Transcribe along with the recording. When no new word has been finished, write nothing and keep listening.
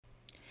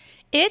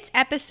It's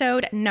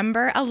episode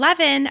number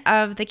 11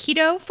 of the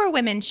Keto for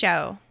Women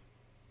show.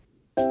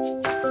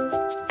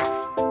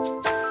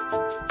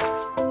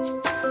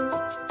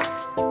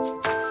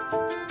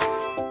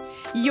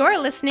 You're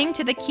listening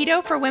to the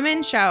Keto for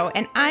Women show,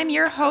 and I'm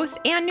your host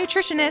and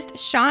nutritionist,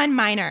 Shawn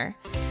Miner.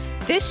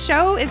 This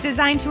show is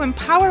designed to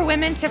empower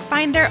women to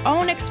find their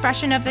own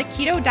expression of the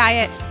keto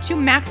diet to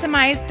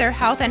maximize their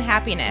health and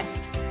happiness.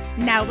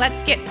 Now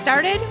let's get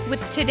started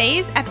with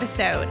today's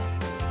episode.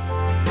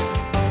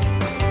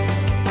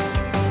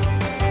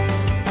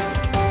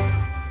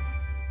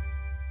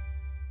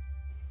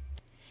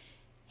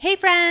 Hey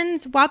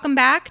friends, welcome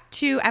back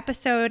to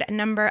episode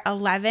number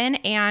 11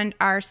 and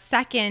our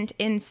second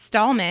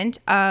installment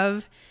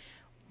of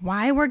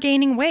why we're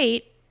gaining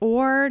weight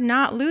or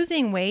not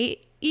losing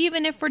weight,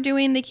 even if we're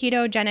doing the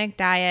ketogenic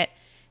diet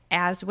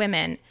as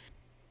women.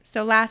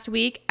 So last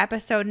week,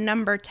 episode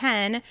number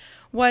 10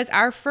 was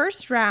our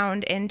first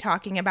round in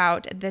talking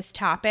about this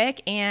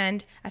topic,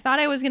 and I thought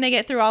I was going to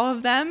get through all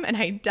of them, and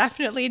I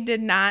definitely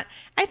did not.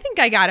 I think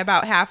I got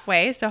about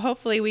halfway, so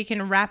hopefully we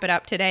can wrap it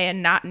up today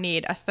and not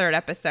need a third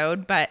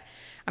episode, but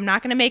I'm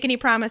not going to make any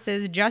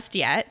promises just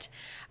yet.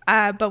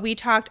 But we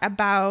talked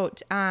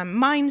about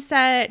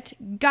mindset,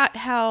 gut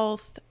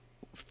health,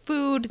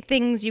 food,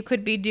 things you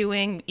could be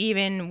doing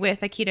even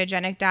with a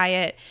ketogenic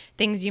diet,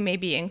 things you may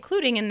be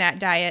including in that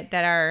diet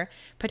that are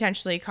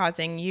potentially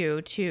causing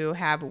you to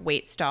have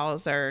weight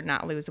stalls or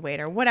not lose weight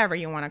or whatever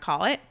you want to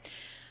call it.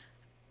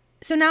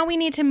 So now we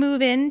need to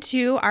move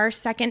into our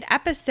second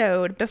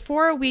episode.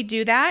 Before we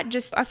do that,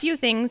 just a few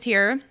things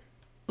here.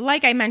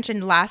 Like I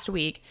mentioned last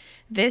week,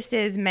 this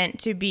is meant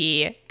to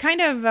be kind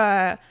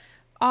of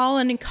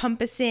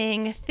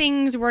all-encompassing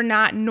things we're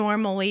not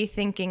normally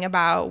thinking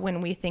about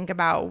when we think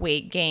about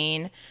weight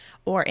gain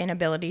or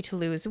inability to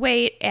lose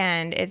weight.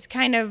 And it's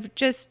kind of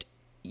just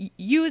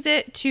use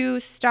it to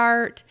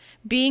start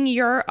being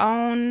your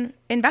own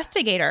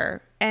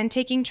investigator and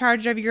taking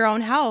charge of your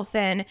own health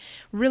and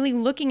really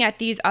looking at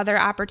these other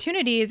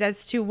opportunities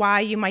as to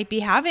why you might be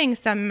having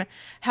some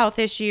health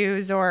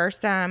issues or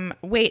some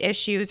weight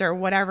issues or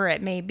whatever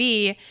it may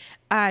be.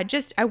 I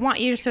want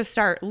you to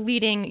start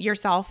leading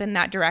yourself in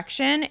that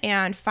direction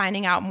and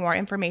finding out more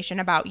information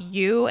about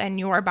you and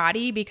your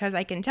body, because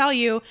I can tell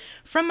you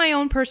from my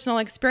own personal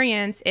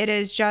experience, it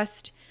is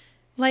just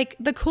like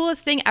the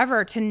coolest thing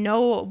ever to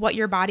know what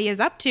your body is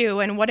up to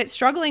and what it's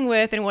struggling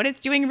with and what it's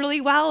doing really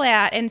well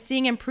at, and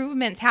seeing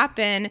improvements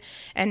happen.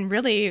 And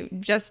really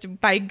just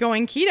by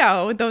going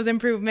keto, those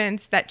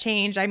improvements that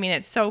change, I mean,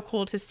 it's so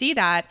cool to see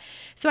that.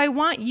 So I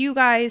want you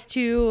guys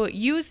to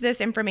use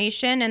this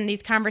information and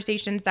these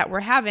conversations that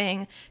we're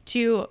having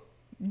to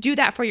do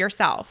that for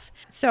yourself.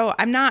 So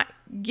I'm not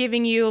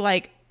giving you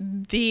like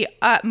the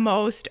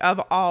utmost of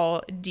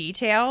all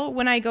detail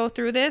when I go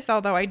through this,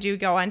 although I do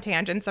go on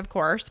tangents, of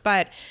course.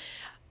 But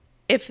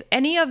if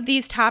any of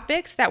these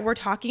topics that we're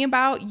talking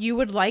about, you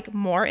would like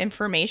more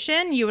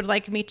information, you would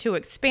like me to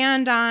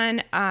expand on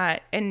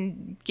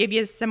and give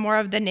you some more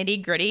of the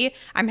nitty gritty,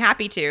 I'm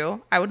happy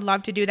to. I would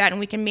love to do that. And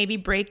we can maybe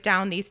break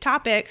down these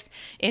topics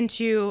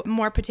into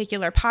more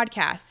particular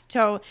podcasts.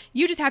 So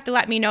you just have to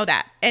let me know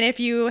that. And if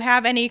you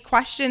have any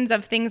questions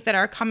of things that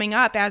are coming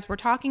up as we're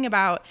talking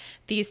about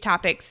these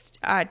topics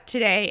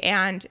today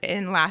and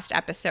in last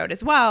episode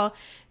as well,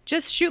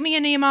 just shoot me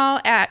an email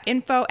at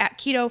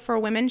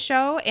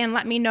info@ketoforwomenshow and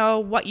let me know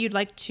what you'd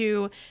like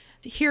to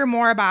hear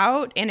more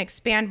about and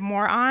expand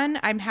more on.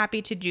 I'm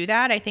happy to do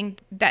that. I think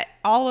that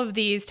all of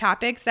these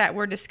topics that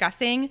we're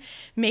discussing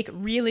make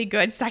really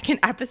good second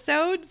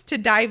episodes to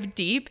dive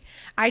deep.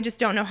 I just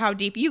don't know how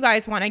deep you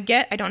guys want to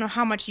get. I don't know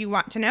how much you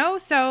want to know.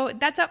 So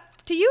that's up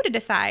to you to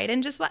decide,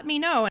 and just let me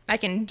know. I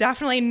can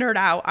definitely nerd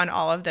out on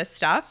all of this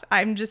stuff.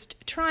 I'm just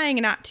trying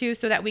not to,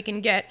 so that we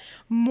can get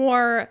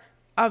more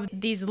of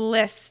these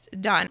lists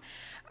done.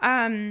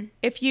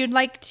 If you'd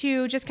like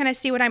to just kind of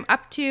see what I'm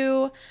up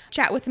to,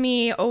 chat with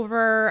me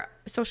over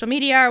social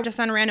media or just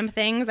on random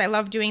things, I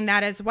love doing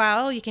that as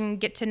well. You can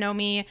get to know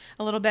me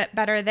a little bit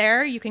better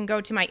there. You can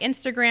go to my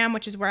Instagram,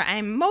 which is where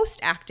I'm most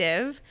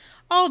active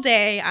all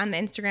day on the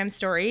Instagram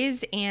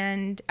stories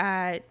and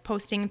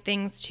posting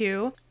things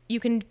too. You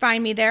can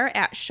find me there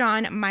at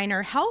Shawn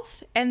Miner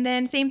Health, and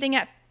then same thing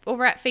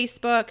over at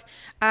Facebook.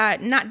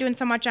 Not doing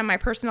so much on my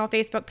personal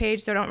Facebook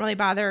page, so don't really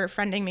bother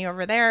friending me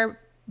over there.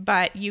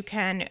 But you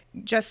can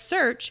just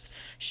search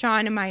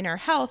Shawn Miner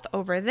Health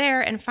over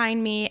there and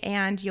find me,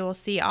 and you'll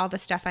see all the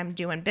stuff I'm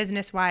doing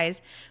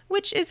business-wise,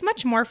 which is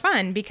much more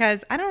fun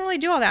because I don't really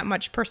do all that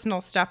much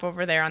personal stuff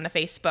over there on the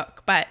Facebook,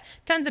 but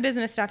tons of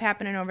business stuff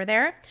happening over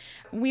there.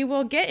 We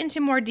will get into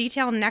more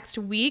detail next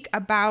week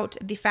about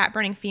the Fat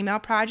Burning Female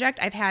Project.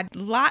 I've had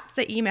lots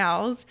of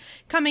emails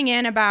coming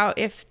in about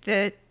if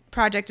the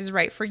project is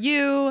right for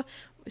you,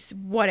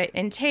 what it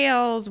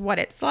entails, what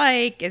it's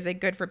like. Is it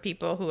good for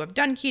people who have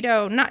done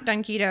keto, not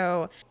done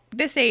keto,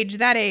 this age,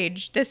 that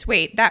age, this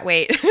weight, that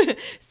weight?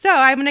 So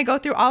I'm going to go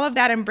through all of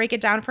that and break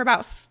it down for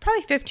about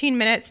probably 15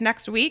 minutes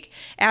next week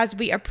as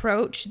we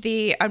approach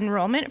the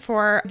enrollment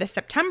for the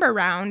September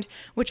round,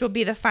 which will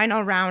be the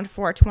final round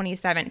for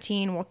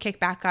 2017. We'll kick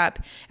back up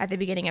at the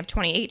beginning of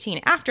 2018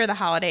 after the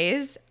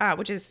holidays,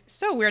 which is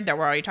so weird that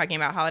we're already talking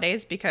about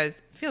holidays because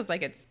it feels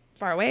like it's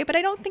far away, but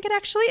I don't think it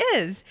actually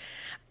is.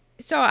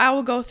 So I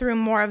will go through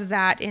more of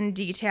that in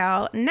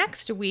detail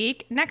next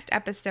week, next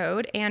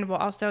episode, and we'll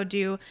also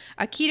do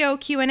a keto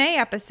Q&A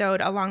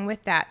episode along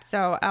with that.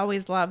 So I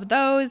always love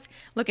those.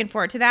 Looking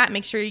forward to that.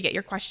 Make sure you get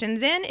your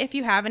questions in if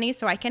you have any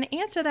so I can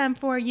answer them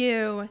for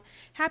you.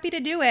 Happy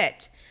to do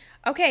it.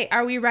 Okay,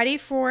 are we ready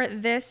for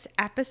this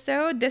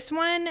episode? This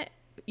one,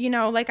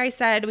 like I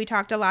said, we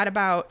talked a lot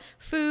about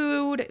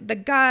food, the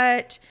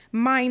gut,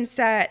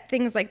 mindset,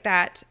 things like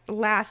that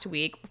last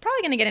week. We're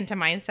probably going to get into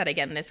mindset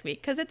again this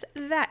week because it's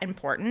that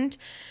important.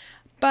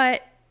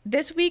 But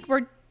this week,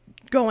 we're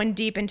going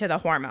deep into the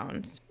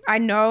hormones. I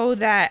know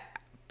that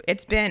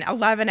it's been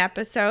 11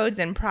 episodes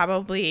and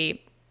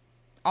probably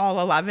all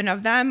 11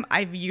 of them,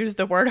 I've used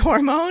the word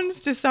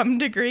hormones to some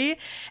degree.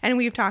 And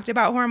we've talked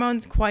about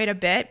hormones quite a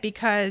bit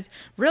because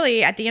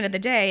really, at the end of the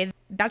day,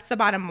 that's the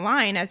bottom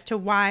line as to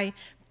why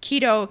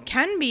keto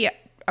can be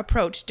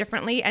approached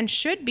differently and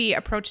should be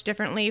approached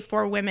differently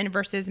for women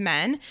versus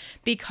men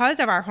because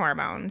of our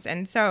hormones.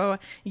 And so,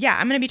 yeah,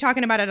 I'm going to be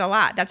talking about it a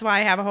lot. That's why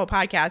I have a whole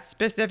podcast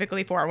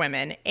specifically for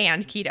women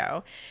and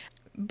keto.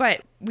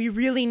 But we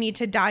really need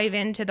to dive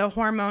into the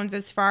hormones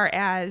as far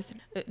as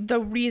the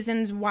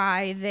reasons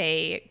why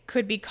they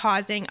could be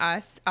causing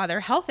us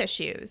other health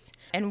issues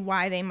and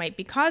why they might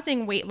be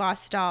causing weight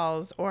loss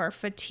stalls or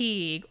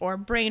fatigue or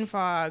brain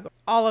fog,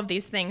 all of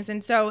these things.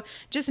 And so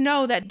just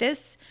know that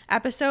this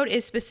episode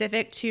is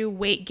specific to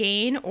weight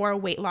gain or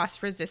weight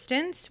loss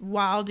resistance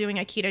while doing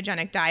a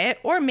ketogenic diet,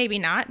 or maybe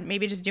not,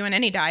 maybe just doing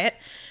any diet.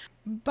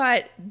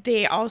 But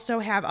they also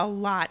have a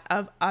lot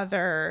of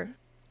other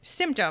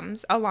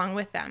symptoms along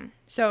with them.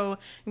 So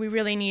we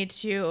really need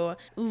to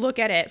look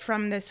at it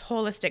from this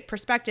holistic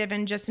perspective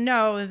and just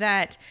know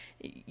that,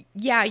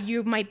 yeah,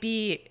 you might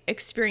be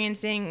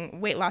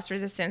experiencing weight loss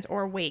resistance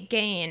or weight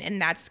gain,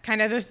 and that's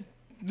kind of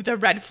the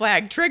red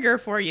flag trigger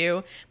for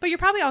you, but you're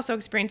probably also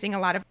experiencing a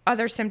lot of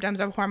other symptoms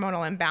of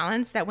hormonal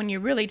imbalance that when you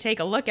really take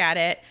a look at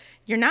it,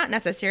 you're not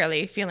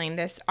necessarily feeling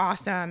this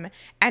awesome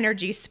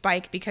energy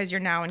spike because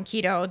you're now in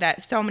keto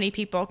that so many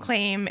people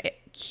claim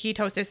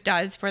ketosis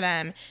does for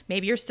them.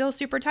 Maybe you're still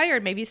super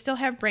tired. Maybe you still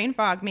have brain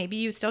fog. Maybe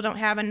you still don't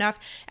have enough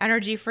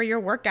energy for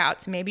your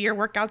workouts. Maybe your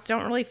workouts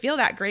don't really feel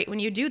that great when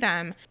you do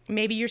them.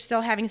 Maybe you're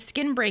still having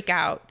skin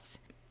breakouts.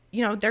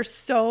 There's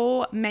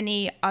so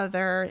many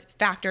other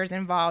factors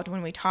involved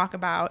when we talk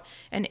about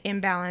an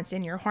imbalance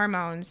in your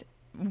hormones,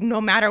 no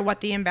matter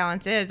what the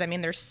imbalance is. I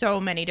mean, there's so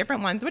many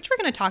different ones, which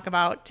we're going to talk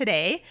about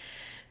today.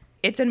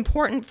 It's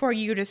important for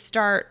you to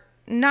start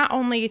not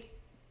only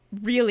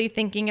really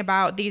thinking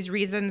about these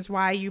reasons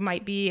why you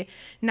might be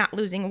not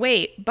losing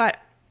weight, but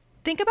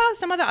think about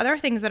some of the other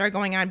things that are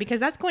going on,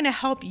 because that's going to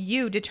help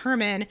you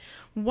determine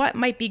what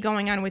might be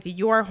going on with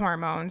your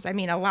hormones. I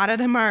mean, a lot of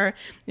them are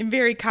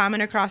very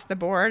common across the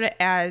board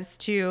as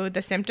to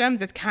the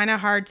symptoms. It's kind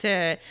of hard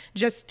to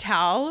just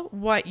tell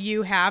what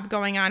you have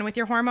going on with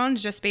your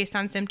hormones just based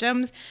on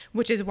symptoms,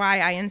 which is why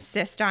I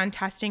insist on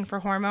testing for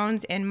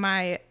hormones in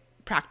my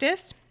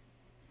practice.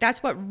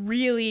 That's what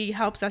really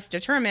helps us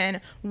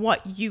determine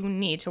what you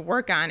need to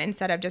work on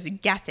instead of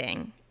just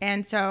guessing.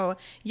 And so,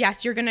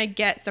 yes, you're going to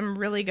get some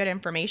really good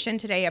information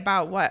today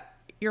about what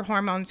your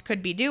hormones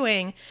could be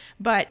doing,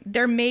 but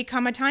there may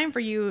come a time for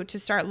you to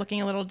start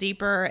looking a little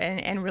deeper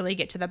and really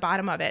get to the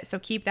bottom of it. So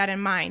keep that in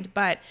mind.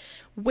 But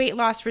weight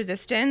loss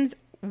resistance,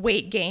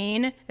 weight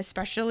gain,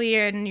 especially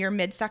in your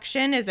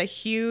midsection, is a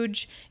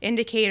huge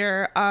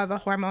indicator of a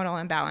hormonal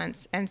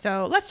imbalance. And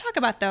so let's talk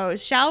about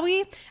those, shall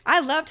we? I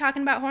love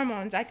talking about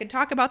hormones. I could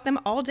talk about them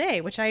all day,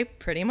 which I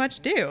pretty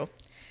much do.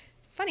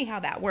 Funny how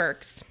that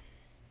works.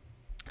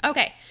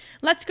 Okay,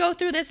 let's go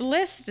through this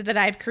list that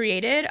I've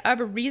created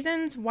of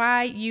reasons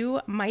why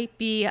you might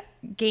be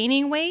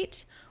gaining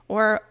weight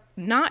or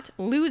not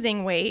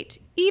losing weight,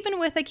 even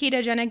with a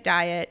ketogenic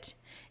diet,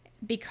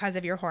 because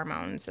of your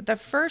hormones. The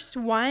first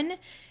one,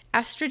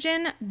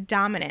 estrogen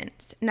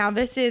dominance. Now,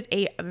 this is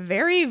a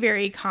very,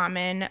 very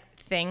common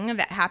thing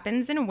that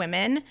happens in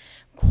women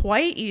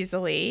quite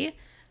easily.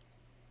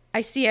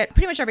 I see it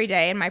pretty much every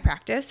day in my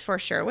practice, for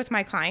sure, with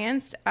my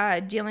clients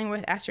dealing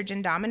with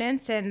estrogen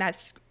dominance, and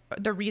that's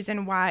the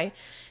reason why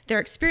they're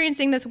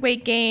experiencing this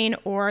weight gain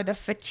or the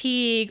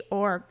fatigue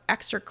or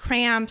extra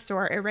cramps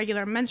or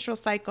irregular menstrual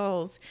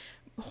cycles,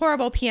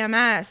 horrible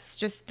PMS,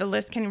 just the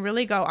list can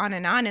really go on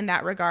in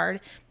that regard.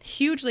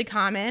 Hugely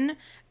common.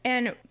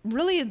 And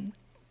really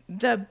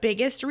the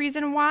biggest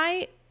reason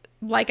why,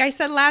 like I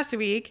said last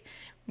week,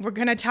 we're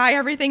going to tie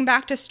everything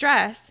back to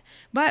stress.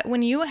 But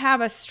when you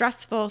have a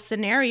stressful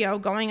scenario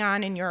going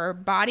on in your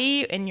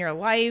body, in your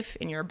life,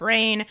 in your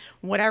brain,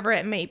 whatever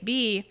it may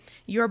be,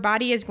 your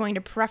body is going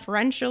to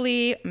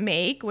preferentially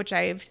make, which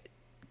I've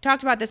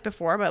talked about this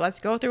before, but let's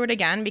go through it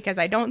again because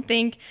I don't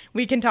think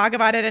we can talk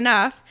about it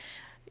enough.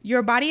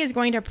 Your body is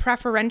going to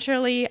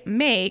preferentially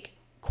make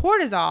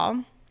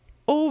cortisol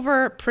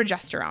over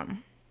progesterone.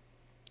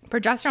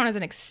 Progesterone is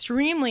an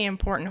extremely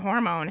important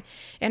hormone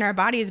in our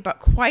bodies, but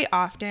quite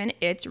often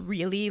it's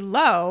really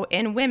low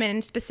in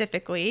women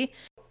specifically.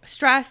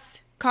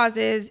 Stress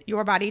causes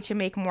your body to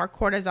make more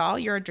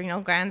cortisol. Your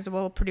adrenal glands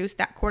will produce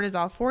that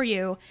cortisol for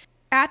you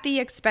at the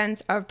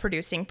expense of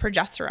producing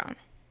progesterone.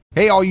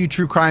 Hey, all you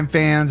true crime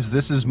fans,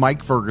 this is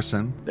Mike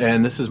Ferguson.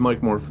 And this is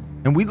Mike Morphin.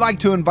 And we'd like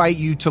to invite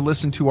you to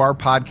listen to our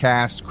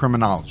podcast,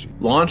 Criminology.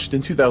 Launched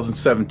in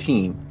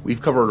 2017,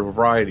 we've covered a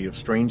variety of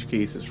strange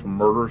cases from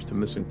murders to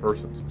missing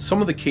persons.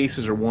 Some of the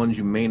cases are ones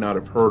you may not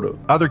have heard of.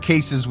 Other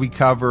cases we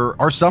cover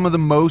are some of the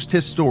most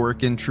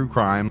historic in true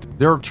crime.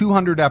 There are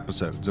 200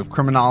 episodes of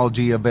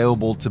Criminology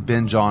available to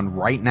binge on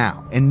right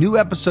now, and new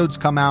episodes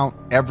come out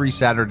every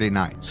Saturday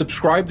night.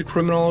 Subscribe to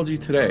Criminology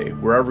today,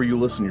 wherever you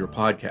listen to your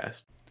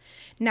podcast.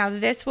 Now,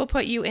 this will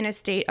put you in a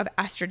state of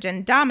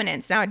estrogen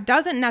dominance. Now, it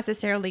doesn't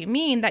necessarily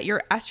mean that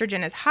your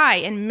estrogen is high.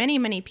 And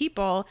many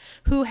people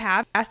who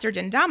have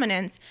estrogen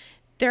dominance,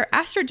 their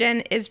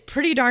estrogen is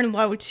pretty darn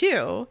low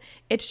too.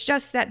 It's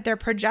just that their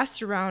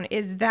progesterone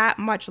is that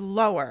much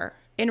lower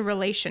in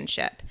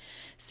relationship.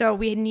 So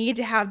we need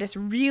to have this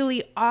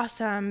really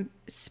awesome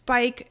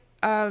spike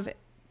of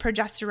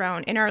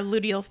progesterone in our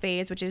luteal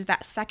phase, which is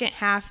that second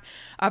half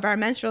of our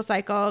menstrual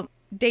cycle.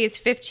 Days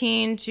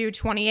 15 to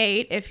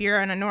 28 if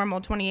you're on a normal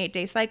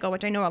 28-day cycle,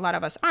 which I know a lot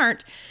of us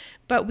aren't,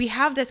 but we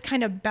have this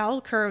kind of bell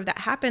curve that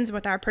happens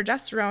with our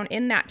progesterone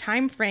in that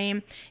time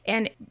frame,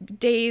 and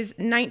days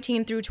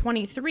 19 through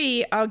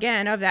 23,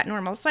 again, of that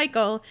normal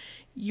cycle,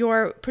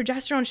 your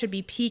progesterone should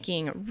be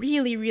peaking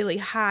really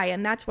high,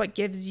 and that's what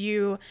gives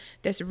you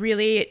this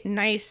really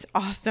nice,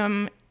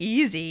 awesome,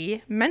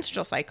 easy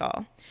menstrual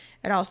cycle.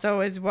 It also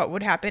is what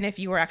would happen if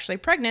you were actually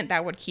pregnant.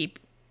 That would keep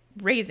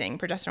raising.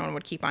 Progesterone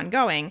would keep on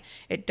going.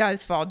 It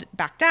does fall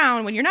back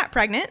down when you're not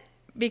pregnant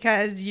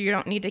because you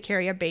don't need to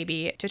carry a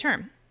baby to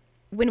term.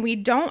 When we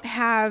don't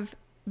have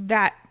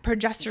that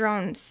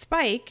progesterone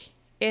spike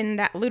in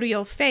that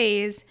luteal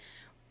phase,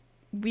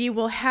 we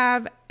will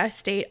have a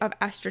state of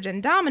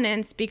estrogen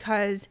dominance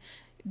because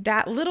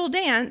that little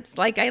dance,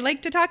 like I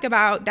like to talk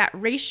about, that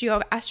ratio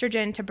of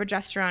estrogen to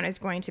progesterone is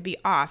going to be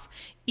off,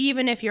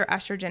 even if your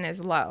estrogen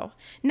is low.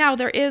 Now,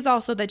 there is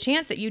also the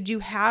chance that you do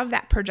have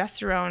that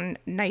progesterone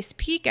nice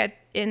peak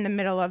in the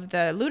middle of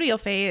the luteal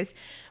phase,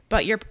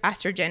 but your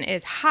estrogen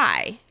is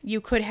high.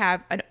 You could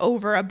have an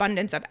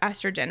overabundance of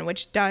estrogen,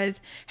 which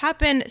does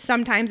happen.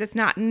 Sometimes it's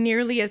not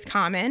nearly as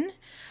common,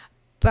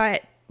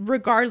 but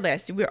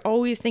regardless, we're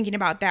always thinking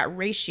about that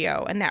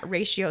ratio, and that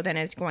ratio then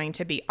is going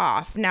to be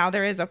off. Now,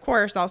 there is, of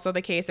course, also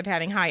the case of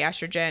having high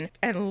estrogen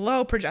and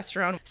low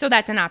progesterone, so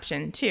that's an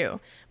option too.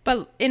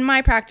 But in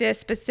my practice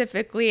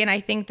specifically, and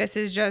I think this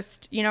is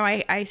just,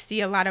 I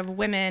see a lot of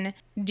women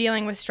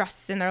dealing with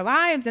stress in their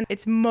lives, and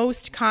it's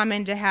most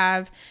common to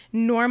have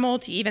normal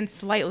to even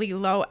slightly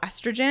low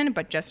estrogen,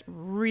 but just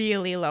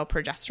really low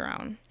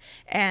progesterone.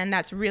 And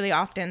that's really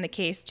often the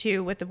case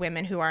too with the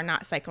women who are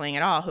not cycling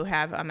at all, who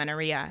have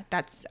amenorrhea.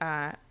 That's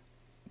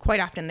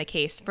quite often the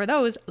case for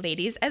those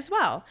ladies as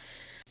well.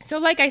 So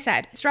like I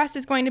said, stress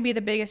is going to be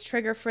the biggest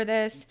trigger for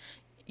this.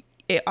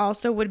 It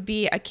also would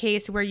be a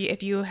case where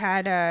if you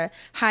had a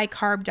high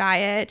carb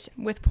diet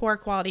with poor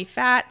quality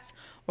fats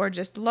or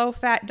just low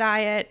fat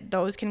diet,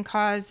 those can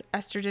cause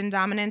estrogen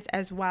dominance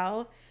as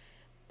well.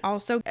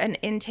 Also, an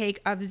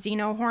intake of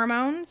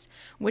xenohormones,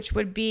 which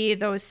would be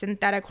those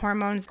synthetic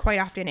hormones quite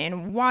often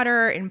in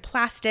water, in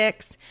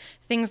plastics,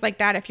 things like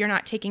that. If you're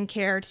not taking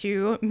care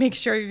to make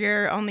sure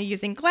you're only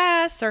using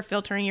glass or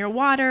filtering your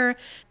water,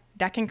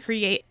 that can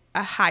create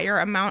a higher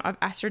amount of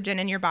estrogen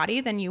in your body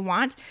than you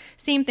want.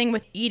 Same thing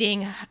with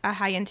eating a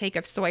high intake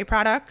of soy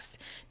products.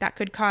 That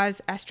could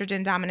cause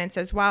estrogen dominance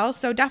as well.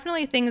 So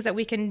definitely things that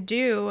we can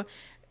do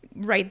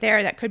right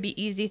there that could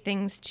be easy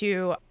things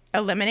to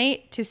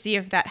eliminate to see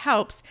if that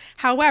helps.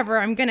 However,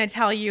 I'm going to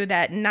tell you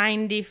that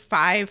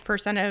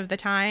 95% of the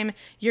time,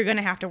 you're going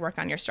to have to work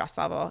on your stress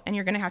level, and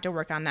you're going to have to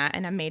work on that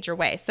in a major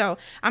way. So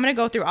I'm going to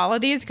go through all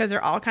of these because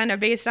they're all kind of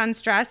based on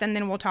stress, and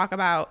then we'll talk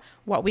about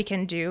what we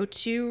can do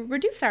to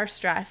reduce our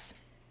stress.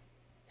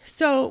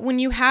 So when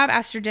you have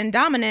estrogen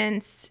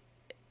dominance,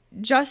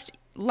 just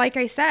like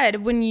I said,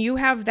 when you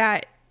have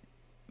that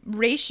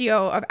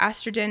ratio of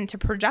estrogen to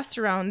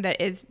progesterone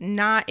that is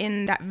not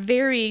in that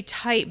very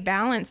tight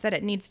balance that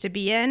it needs to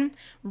be in,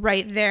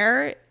 right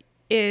there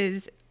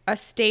is a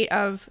state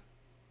of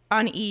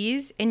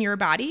unease in your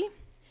body,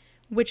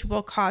 which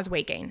will cause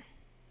weight gain.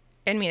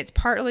 I mean, it's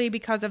partly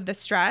because of the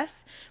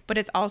stress, but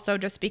it's also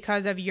just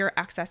because of your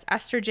excess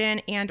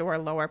estrogen and or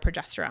lower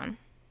progesterone.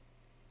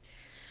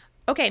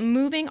 Okay,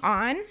 moving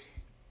on.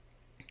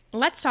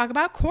 Let's talk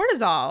about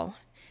cortisol.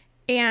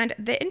 And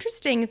the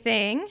interesting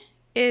thing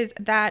is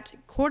that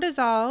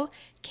cortisol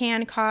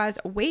can cause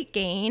weight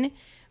gain,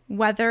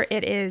 whether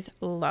it is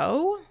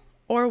low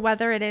or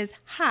whether it is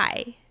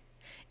high.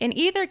 In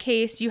either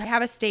case, you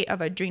have a state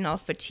of adrenal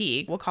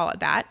fatigue, we'll call it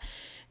that.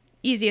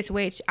 Easiest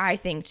way, I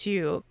think,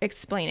 to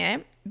explain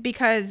it,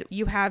 because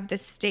you have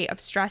this state of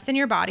stress in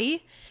your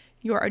body.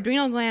 Your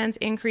adrenal glands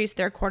increase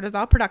their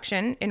cortisol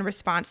production in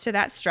response to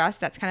that stress.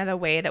 That's kind of the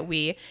way that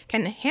we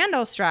can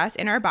handle stress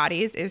in our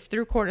bodies, is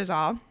through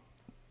cortisol.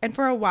 And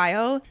for a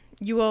while,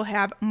 you will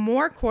have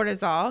more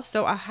cortisol,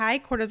 so a high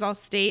cortisol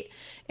state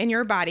in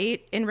your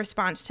body in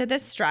response to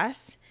this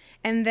stress.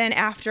 And then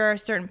after a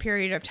certain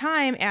period of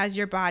time, as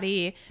your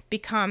body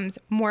becomes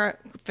more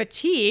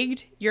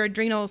fatigued, your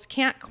adrenals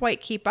can't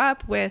quite keep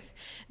up with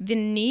the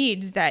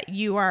needs that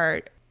you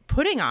are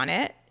putting on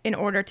it in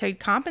order to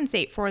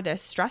compensate for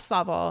this stress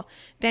level.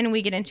 Then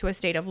we get into a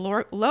state of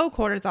low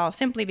cortisol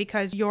simply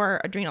because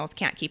your adrenals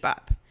can't keep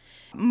up.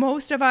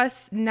 Most of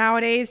us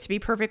nowadays, to be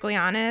perfectly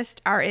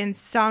honest, are in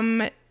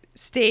some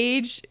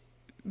stage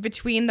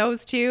between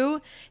those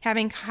two.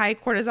 Having high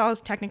cortisol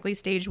is technically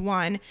stage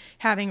 1.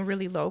 Having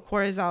really low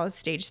cortisol is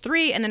stage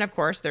 3. And then, of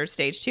course, there's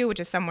stage 2, which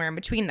is somewhere in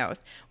between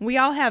those. We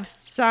all have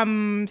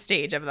some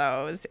stage of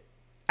those.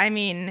 I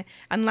mean,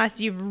 unless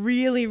you've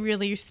really,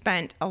 really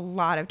spent a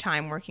lot of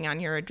time working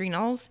on your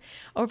adrenals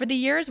over the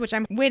years, which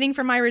I'm waiting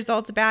for my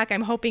results back.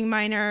 I'm hoping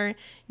mine are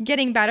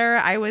getting better.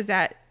 I was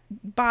at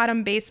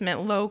bottom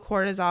basement low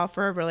cortisol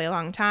for a really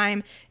long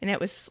time, and it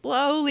was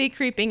slowly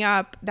creeping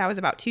up. That was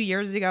about 2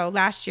 years ago.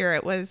 Last year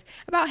it was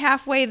about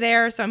halfway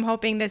there, so I'm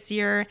hoping this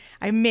year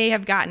I may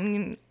have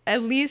gotten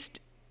at least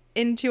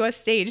into a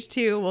stage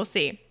 2. We'll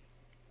see.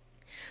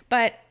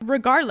 But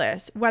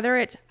regardless, whether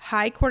it's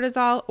high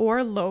cortisol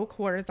or low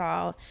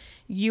cortisol,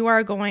 you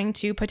are going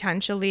to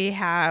potentially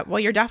have, well,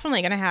 you're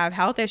definitely going to have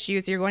health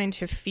issues. You're going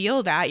to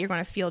feel that. You're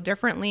going to feel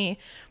differently,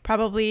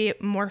 probably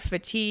more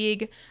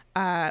fatigue,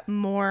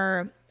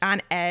 more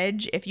on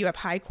edge if you have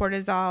high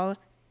cortisol,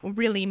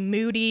 really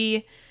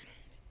moody,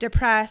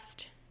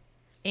 depressed,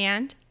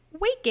 and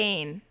weight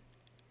gain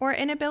or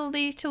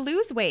inability to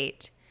lose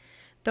weight.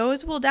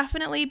 Those will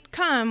definitely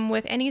come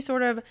with any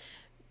sort of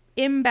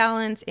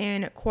imbalance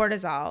in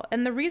cortisol.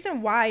 And the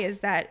reason why is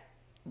that,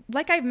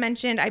 like I've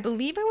mentioned, I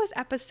believe it was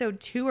episode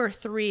 2 or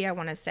 3, I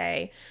want to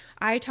say,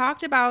 I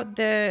talked about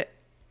the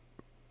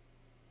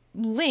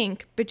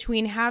link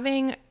between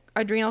having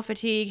adrenal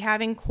fatigue,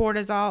 having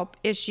cortisol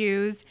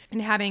issues,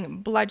 and having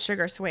blood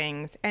sugar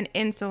swings and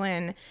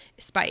insulin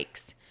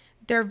spikes.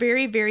 They're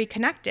very, very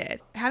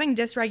connected. Having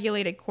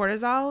dysregulated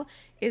cortisol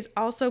is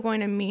also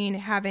going to mean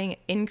having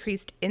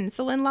increased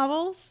insulin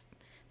levels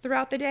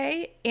throughout the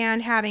day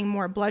and having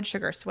more blood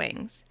sugar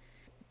swings.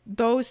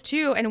 Those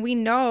two, and we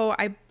know,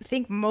 I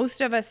think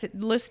most of us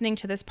listening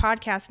to this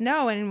podcast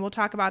know, and we'll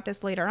talk about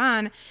this later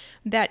on,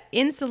 that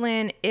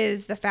insulin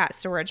is the fat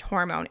storage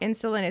hormone.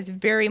 Insulin is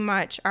very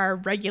much our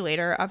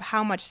regulator of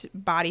how much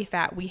body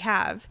fat we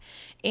have.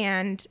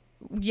 And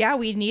yeah,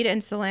 we need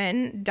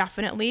insulin,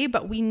 definitely,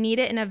 but we need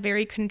it in a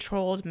very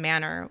controlled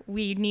manner.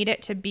 We need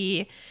it to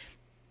be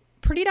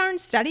pretty darn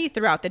steady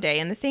throughout the day.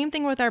 And the same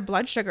thing with our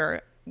blood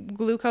sugar.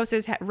 Glucose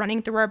is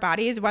running through our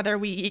bodies, whether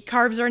we eat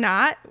carbs or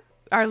not.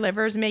 Our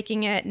liver's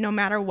making it no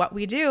matter what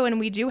we do, and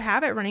we do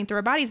have it running through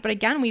our bodies. But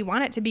again, we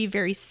want it to be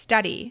very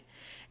steady.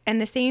 And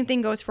the same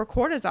thing goes for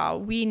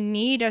cortisol. We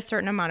need a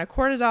certain amount of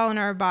cortisol in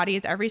our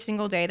bodies every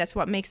single day. That's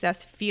what makes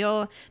us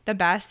feel the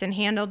best and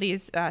handle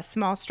these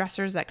small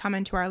stressors that come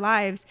into our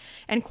lives.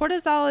 And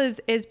cortisol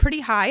is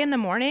pretty high in the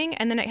morning,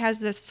 and then it has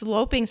this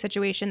sloping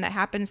situation that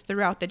happens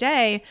throughout the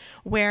day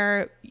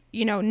where,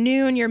 you know,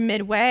 noon you're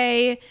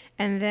midway,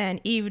 and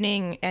then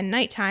evening and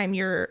nighttime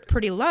you're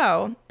pretty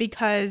low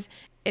because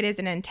it is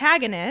an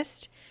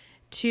antagonist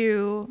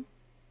to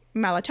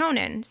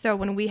melatonin. So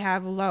when we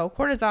have low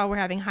cortisol, we're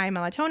having high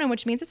melatonin,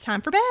 which means it's time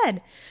for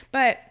bed.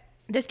 But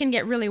this can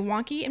get really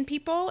wonky in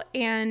people,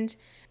 and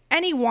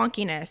any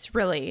wonkiness,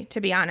 really, to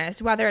be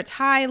honest, whether it's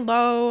high,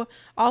 low,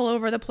 all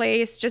over the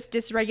place, just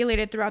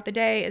dysregulated throughout the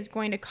day, is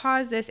going to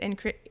cause this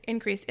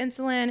increased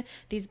insulin,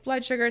 these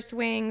blood sugar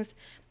swings.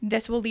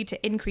 This will lead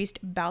to increased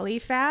belly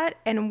fat.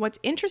 And what's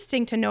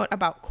interesting to note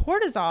about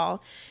cortisol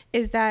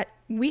is that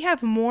we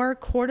have more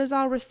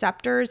cortisol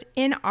receptors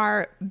in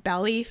our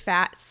belly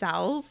fat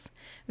cells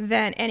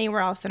than anywhere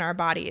else in our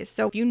bodies.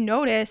 So if you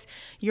notice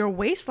your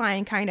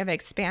waistline kind of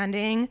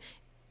expanding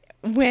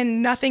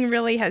when nothing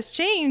really has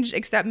changed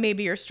except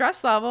maybe your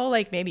stress level,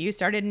 like maybe you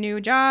started a new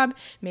job,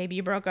 maybe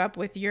you broke up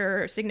with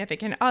your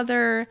significant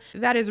other,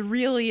 that is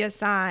really a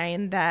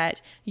sign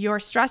that your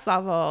stress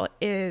level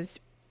is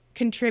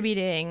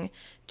contributing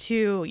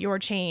to your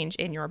change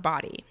in your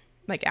body,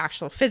 like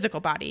actual physical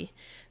body,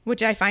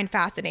 which I find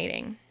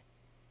fascinating.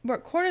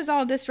 But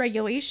cortisol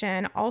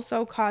dysregulation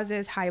also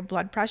causes high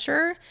blood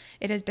pressure.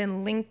 It has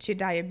been linked to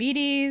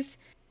diabetes.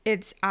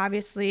 It's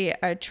obviously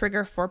a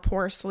trigger for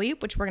poor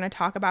sleep, which we're going to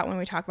talk about when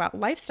we talk about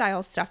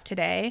lifestyle stuff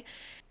today.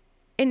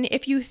 And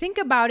if you think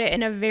about it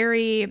in a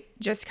very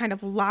just kind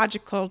of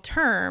logical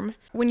term,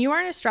 when you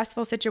are in a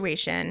stressful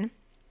situation,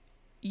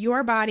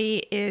 your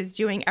body is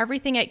doing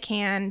everything it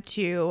can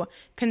to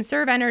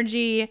conserve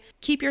energy,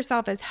 keep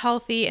yourself as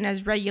healthy and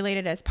as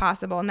regulated as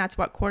possible. And that's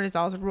what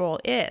cortisol's role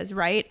is,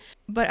 right?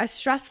 But a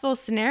stressful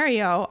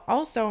scenario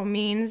also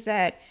means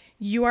that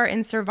you are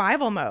in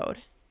survival mode.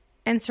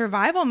 And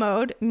survival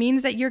mode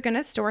means that you're going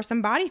to store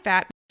some body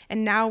fat.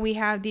 And now we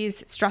have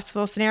these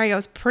stressful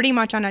scenarios pretty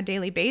much on a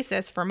daily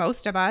basis for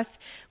most of us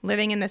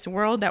living in this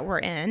world that we're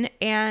in.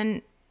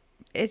 And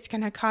it's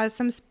going to cause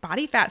some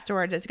body fat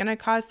storage. It's going to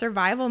cause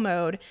survival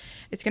mode.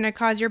 It's going to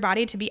cause your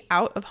body to be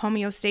out of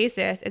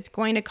homeostasis. It's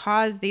going to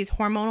cause these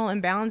hormonal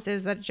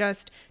imbalances that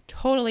just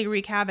totally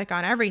wreak havoc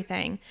on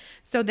everything.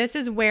 So this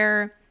is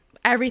where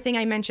everything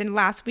I mentioned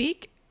last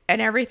week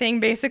and everything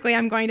basically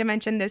I'm going to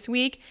mention this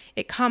week,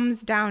 it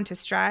comes down to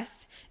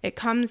stress. It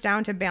comes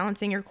down to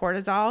balancing your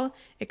cortisol.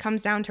 It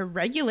comes down to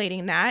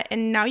regulating that.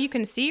 And now you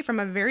can see from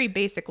a very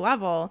basic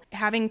level,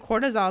 having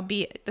cortisol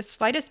be the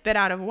slightest bit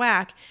out of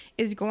whack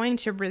is going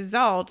to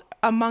result,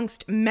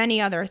 amongst many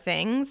other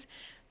things,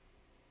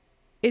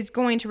 is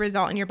going to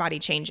result in your body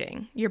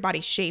changing, your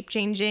body shape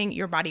changing,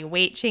 your body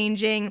weight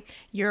changing,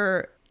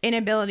 your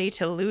inability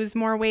to lose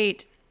more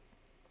weight.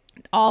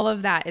 All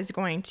of that is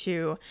going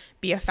to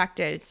be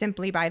affected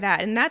simply by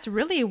that. And that's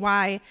really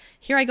why,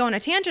 here I go on a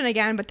tangent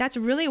again, but that's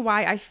really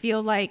why I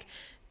feel like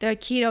the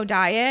keto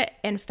diet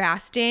and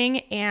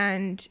fasting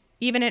and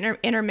even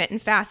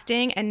intermittent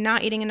fasting and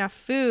not eating enough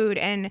food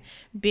and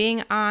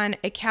being on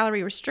a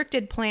calorie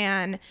restricted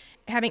plan,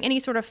 having any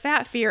sort of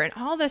fat fear and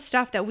all this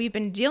stuff that we've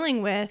been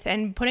dealing with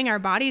and putting our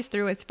bodies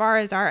through as far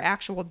as our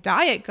actual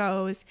diet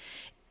goes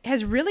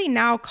has really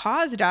now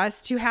caused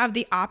us to have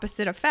the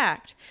opposite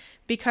effect.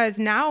 Because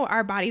now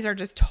our bodies are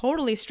just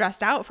totally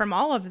stressed out from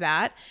all of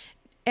that.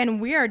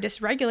 And we are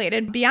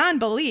dysregulated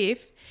beyond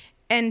belief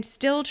and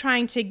still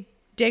trying to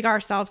dig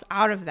ourselves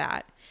out of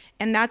that.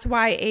 And that's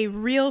why a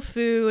real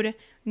food,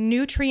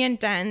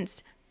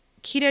 nutrient-dense,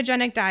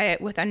 ketogenic diet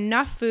with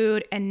enough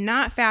food and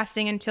not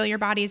fasting until your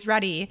body's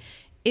ready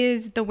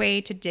is the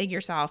way to dig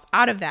yourself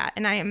out of that.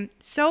 And I am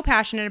so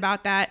passionate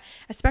about that,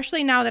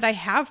 especially now that I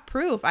have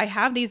proof. I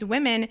have these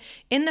women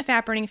in the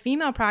Fat Burning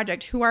Female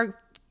Project who are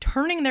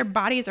turning their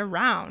bodies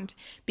around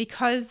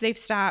because they've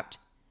stopped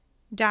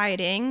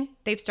dieting.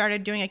 They've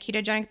started doing a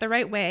ketogenic the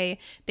right way.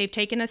 They've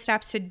taken the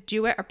steps to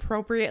do it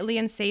appropriately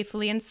and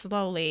safely and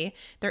slowly.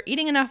 They're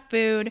eating enough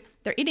food.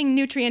 They're eating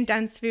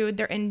nutrient-dense food.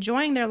 They're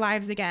enjoying their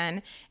lives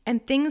again,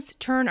 and things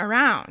turn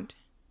around.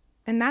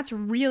 And that's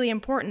really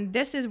important.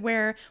 This is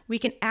where we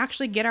can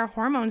actually get our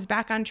hormones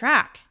back on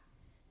track.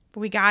 But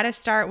we got to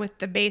start with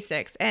the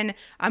basics. And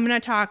I'm going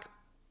to talk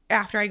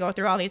after I go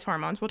through all these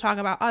hormones. We'll talk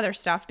about other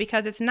stuff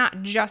because it's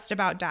not just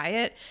about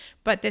diet,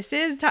 but this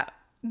is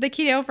the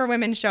Keto for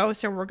Women show.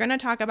 So we're going to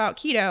talk about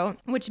keto,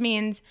 which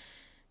means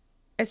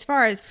as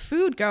far as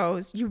food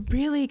goes, you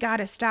really got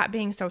to stop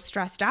being so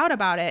stressed out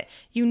about it.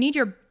 You need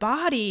your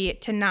body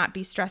to not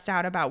be stressed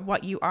out about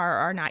what you are or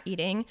are not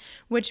eating,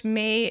 which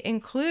may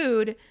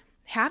include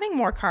having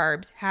more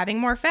carbs, having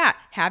more fat,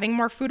 having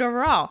more food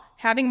overall,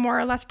 having more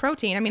or less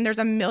protein. I mean, there's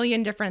a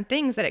million different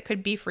things that it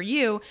could be for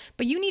you,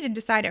 but you need to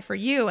decide it for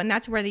you. And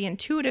that's where the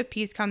intuitive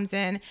piece comes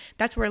in.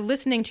 That's where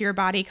listening to your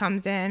body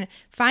comes in,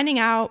 finding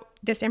out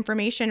this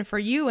information for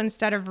you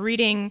instead of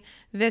reading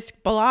this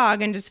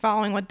blog and just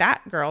following what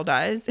that girl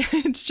does.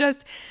 It's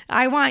just,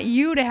 I want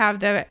you to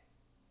have the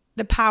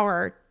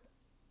power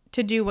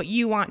to do what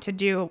you want to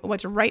do,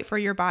 what's right for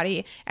your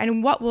body,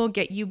 and what will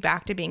get you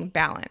back to being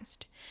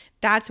balanced.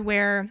 That's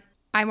where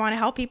I want to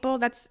help people.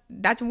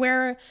 That's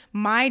where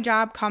my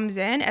job comes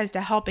in, as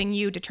to helping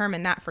you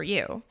determine that for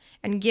you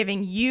and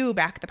giving you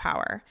back the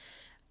power.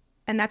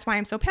 And that's why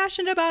I'm so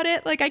passionate about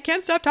it. Like, I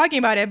can't stop talking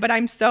about it, but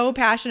I'm so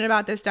passionate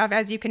about this stuff,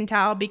 as you can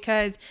tell,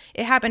 because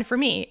it happened for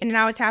me. And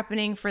now it's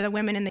happening for the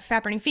women in the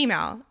Fat Burning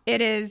Female.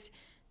 It is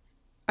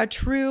a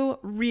true,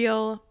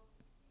 real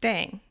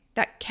thing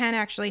that can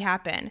actually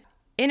happen,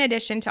 in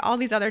addition to all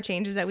these other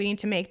changes that we need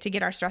to make to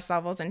get our stress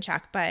levels in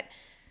check. But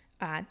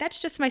that's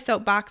just my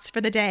soapbox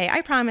for the day.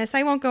 I promise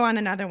I won't go on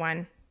another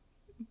one.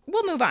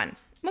 We'll move on.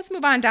 Let's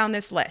move on down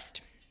this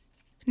list.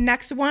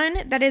 Next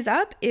one that is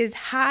up is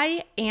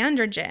high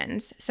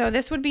androgens. So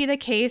this would be the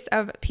case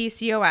of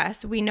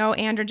PCOS. We know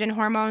androgen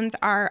hormones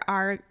are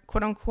our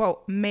quote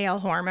unquote male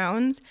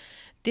hormones.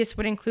 This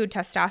would include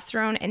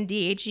testosterone and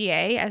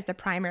DHEA as the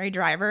primary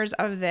drivers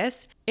of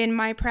this. In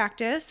my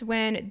practice,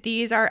 when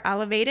these are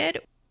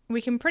elevated,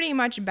 we can pretty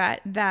much bet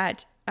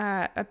that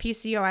a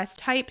PCOS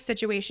type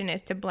situation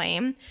is to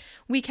blame.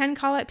 We can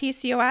call it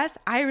PCOS.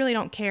 I really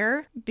don't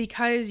care,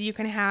 because you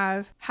can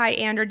have high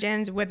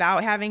androgens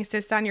without having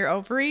cysts on your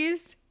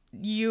ovaries.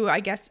 I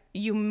guess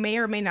you may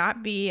or may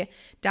not be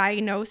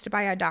diagnosed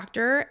by a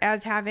doctor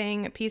as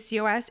having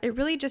PCOS. It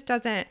really just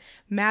doesn't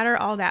matter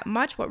all that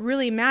much. What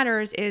really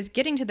matters is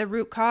getting to the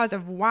root cause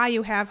of why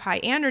you have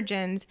high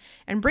androgens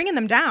and bringing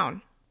them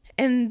down.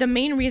 And the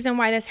main reason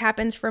why this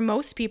happens for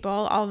most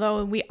people,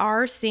 although we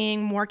are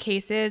seeing more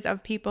cases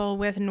of people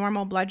with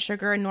normal blood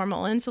sugar and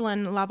normal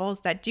insulin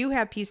levels that do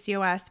have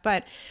PCOS,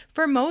 but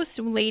for most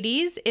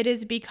ladies, it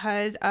is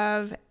because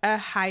of a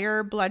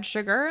higher blood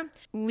sugar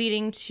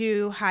leading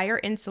to higher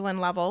insulin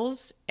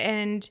levels,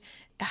 and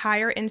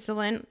higher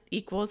insulin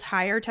equals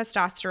higher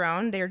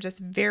testosterone. They're just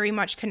very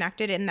much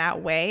connected in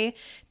that way,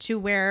 to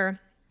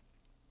where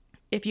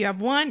if you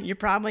have one, you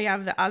probably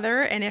have the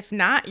other. And if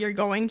not, you're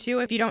going to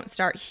if you don't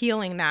start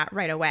healing that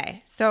right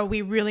away. So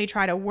we really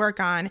try to work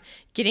on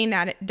getting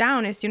that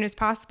down as soon as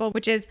possible,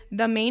 which is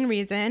the main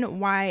reason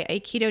why a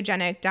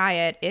ketogenic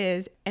diet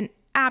is an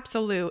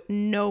absolute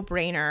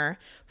no-brainer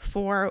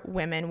for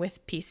women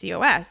with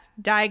PCOS,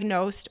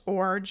 diagnosed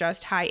or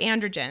just high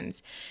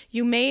androgens.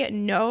 You may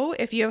know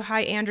if you have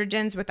high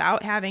androgens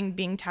without having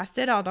being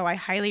tested, although I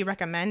highly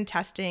recommend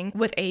testing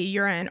with a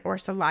urine or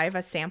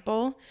saliva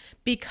sample,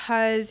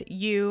 because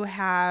you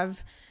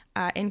have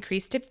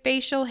increased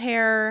facial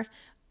hair,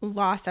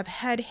 loss of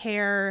head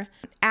hair,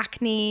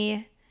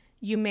 acne.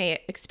 You may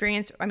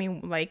experience,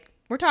 like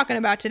we're talking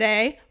about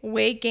today,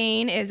 weight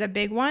gain is a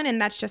big one,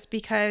 and that's just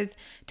because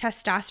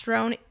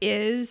testosterone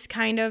is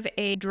kind of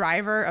a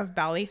driver of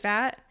belly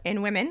fat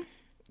in women.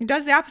 It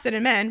does the opposite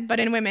in men, but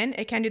in women,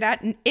 it can do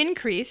that.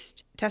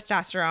 Increased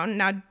testosterone.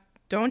 Now,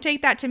 don't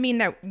take that to mean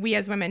that we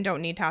as women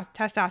don't need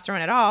testosterone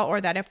at all, or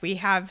that if we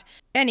have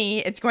any,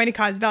 it's going to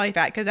cause belly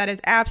fat, because that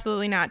is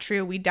absolutely not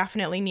true. We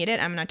definitely need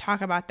it. I'm going to talk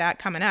about that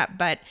coming up.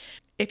 But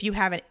if you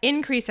have an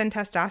increase in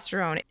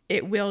testosterone,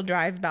 it will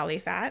drive belly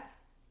fat.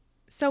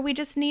 So we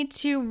just need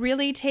to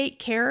really take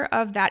care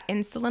of that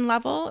insulin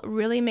level,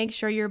 really make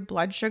sure your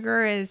blood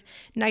sugar is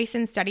nice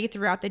and steady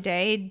throughout the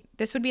day.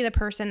 This would be the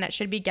person that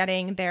should be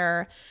getting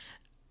their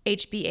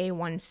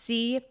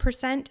HbA1c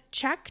percent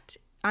checked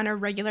on a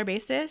regular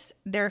basis,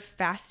 their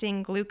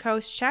fasting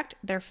glucose checked,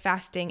 their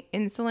fasting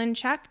insulin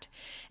checked,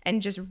 and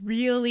just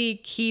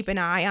really keep an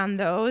eye on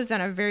those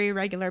on a very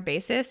regular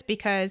basis,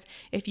 because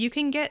if you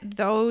can get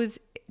those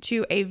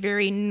to a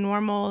very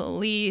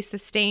normally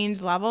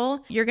sustained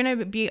level, you're going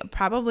to be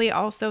probably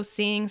also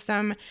seeing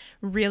some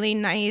really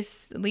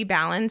nicely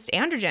balanced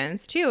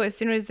androgens too, as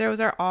soon as those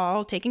are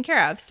all taken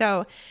care of.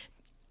 So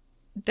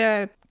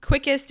the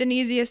quickest and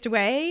easiest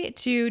way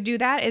to do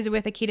that is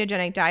with a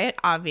ketogenic diet,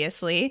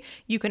 obviously.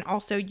 You can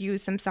also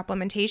use some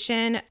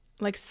supplementation.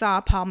 Like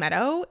saw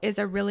palmetto is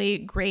a really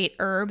great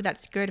herb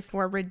that's good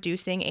for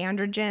reducing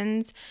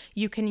androgens.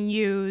 You can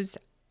use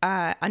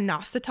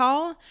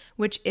inositol,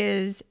 which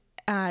is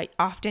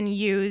often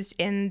used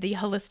in the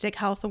holistic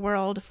health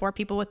world for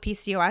people with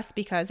PCOS,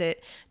 because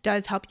it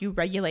does help you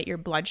regulate your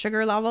blood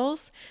sugar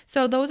levels.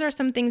 So those are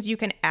some things you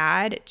can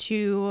add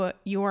to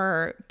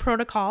your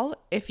protocol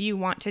if you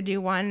want to do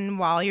one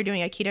while you're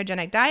doing a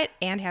ketogenic diet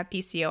and have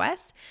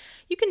PCOS.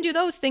 You can do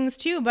those things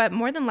too, but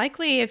more than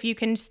likely, if you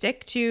can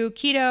stick to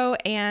keto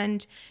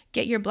and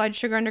get your blood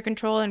sugar under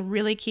control and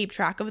really keep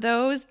track of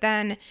those,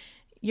 then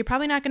you're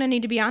probably not going to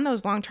need to be on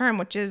those long term,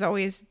 which is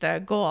always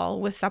the goal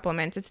with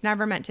supplements. It's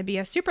never meant to be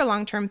a super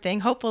long term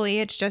thing.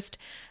 Hopefully, it's just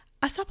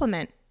a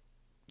supplement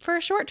for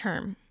a short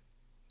term.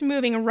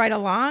 Moving right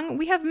along,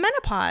 we have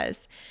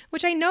menopause,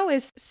 which I know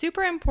is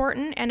super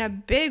important and a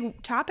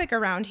big topic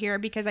around here,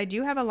 because I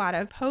do have a lot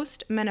of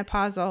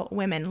postmenopausal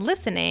women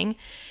listening,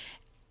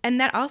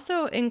 and that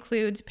also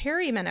includes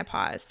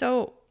perimenopause.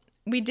 So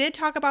we did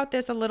talk about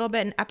this a little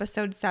bit in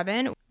episode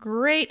 7.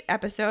 Great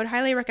episode.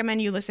 Highly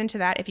recommend you listen to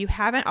that if you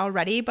haven't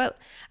already. But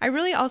I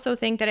really also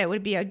think that it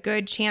would be a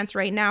good chance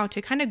right now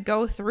to kind of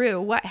go through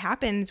what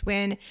happens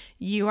when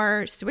you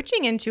are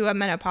switching into a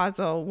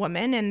menopausal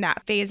woman in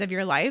that phase of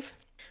your life.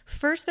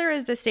 First, there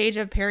is the stage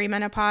of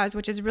perimenopause,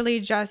 which is really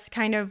just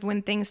kind of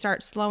when things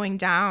start slowing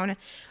down.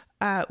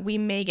 We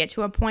may get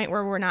to a point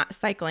where we're not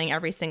cycling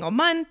every single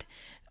month,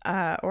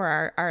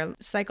 or our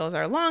cycles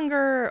are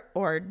longer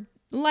or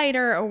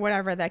lighter, or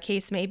whatever the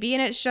case may be.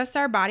 And it's just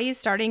our bodies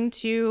starting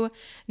to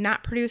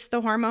not produce the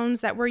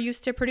hormones that we're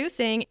used to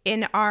producing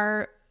in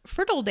our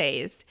fertile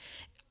days.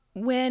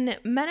 When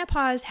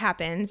menopause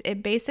happens,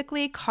 it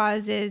basically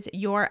causes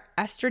your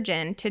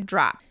estrogen to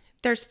drop.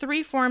 There's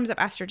 3 forms of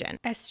estrogen: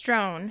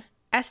 estrone,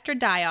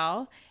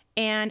 estradiol,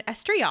 and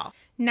estriol.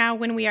 Now,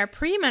 when we are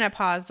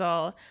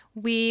premenopausal,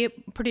 we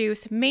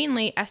produce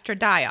mainly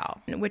estradiol,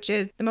 which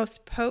is the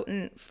most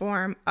potent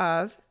form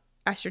of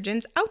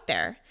estrogens out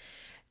there.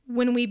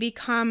 When we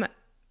become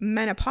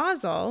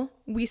menopausal,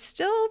 we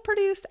still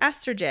produce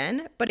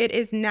estrogen, but it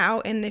is now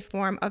in the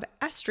form of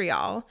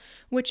estriol,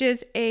 which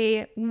is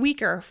a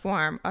weaker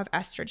form of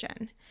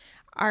estrogen.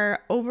 Our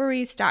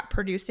ovaries stop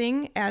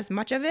producing as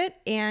much of it,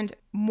 and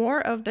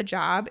more of the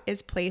job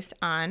is placed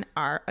on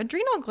our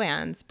adrenal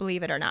glands,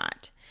 believe it or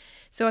not.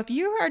 So if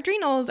your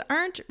adrenals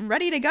aren't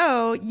ready to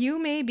go, you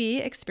may be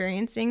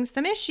experiencing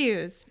some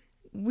issues.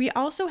 We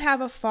also have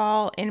a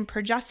fall in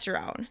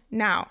progesterone.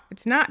 Now,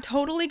 it's not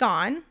totally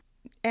gone,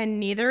 and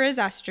neither is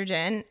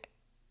estrogen.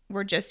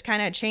 We're just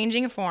kind of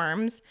changing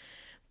forms,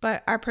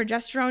 but our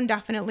progesterone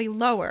definitely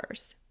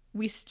lowers.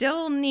 We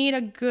still need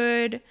a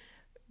good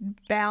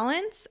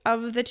balance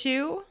of the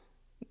two.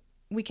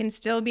 We can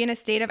still be in a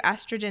state of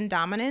estrogen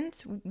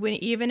dominance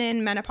even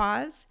in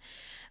menopause.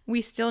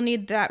 We still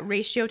need that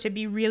ratio to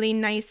be really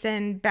nice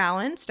and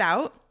balanced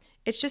out.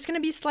 It's just going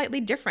to be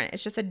slightly different.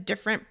 It's just a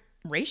different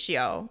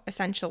ratio,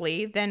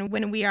 essentially, than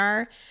when we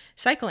are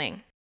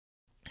cycling.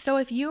 So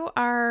if you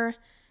are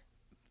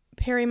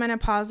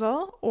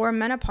perimenopausal or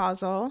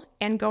menopausal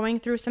and going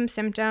through some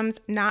symptoms,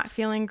 not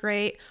feeling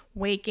great,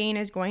 weight gain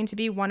is going to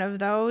be one of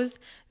those,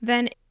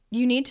 then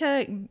you need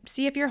to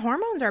see if your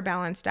hormones are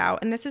balanced out.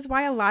 And this is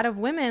why a lot of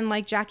women,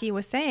 like Jackie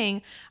was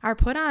saying, are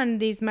put on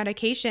these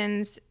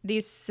medications,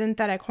 these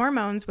synthetic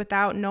hormones,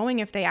 without knowing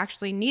if they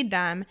actually need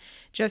them,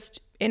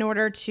 just in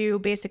order to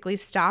basically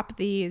stop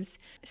these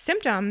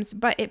symptoms.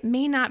 But it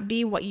may not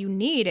be what you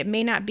need. It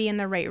may not be in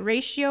the right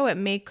ratio. It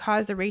may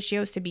cause the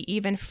ratios to be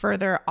even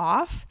further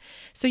off.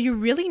 So you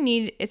really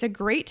need, it's a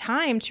great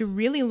time to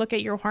really look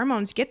at your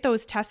hormones, get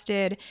those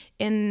tested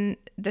in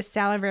the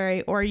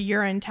salivary or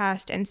urine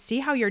test and see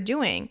how you're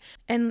doing.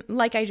 And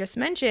like I just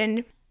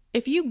mentioned,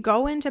 if you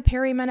go into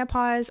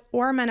perimenopause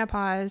or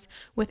menopause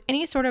with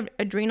any sort of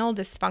adrenal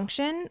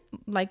dysfunction,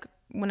 like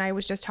when I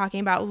was just talking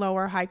about low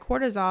or high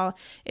cortisol,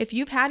 if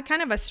you've had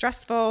kind of a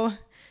stressful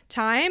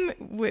time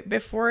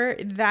before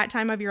that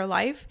time of your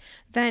life,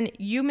 then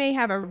you may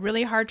have a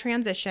really hard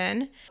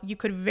transition. You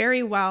could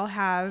very well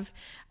have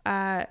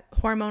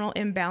hormonal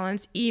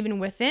imbalance even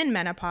within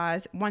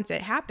menopause once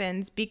it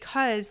happens,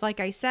 because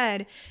like I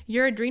said,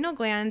 your adrenal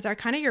glands are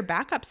kind of your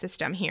backup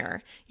system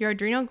here. Your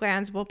adrenal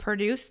glands will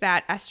produce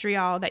that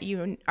estriol that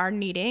you are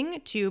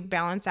needing to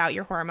balance out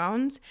your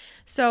hormones.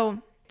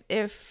 So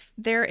if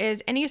there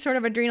is any sort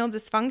of adrenal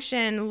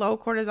dysfunction, low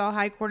cortisol,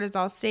 high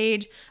cortisol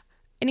stage,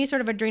 any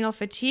sort of adrenal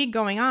fatigue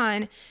going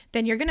on,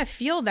 then you're going to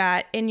feel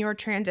that in your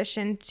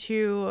transition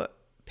to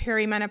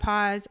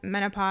perimenopause,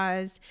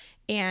 menopause,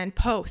 and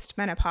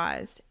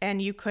post-menopause.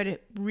 And you could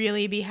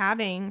really be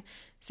having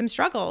some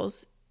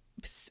struggles.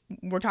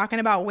 We're talking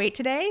about weight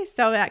today,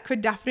 so that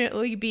could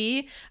definitely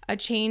be a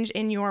change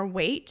in your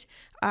weight.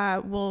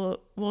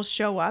 Will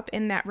show up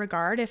in that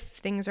regard if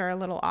things are a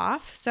little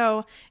off.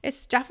 So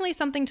it's definitely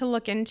something to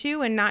look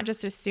into, and not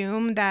just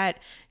assume that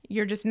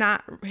you're just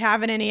not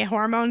having any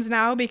hormones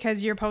now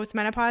because you're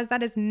post-menopause.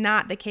 That is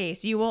not the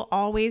case. You will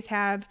always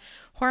have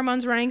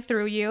hormones running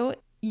through you.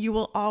 You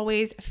will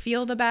always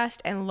feel the best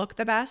and look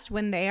the best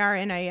when they are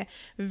in a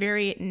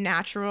very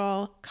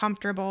natural,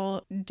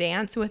 comfortable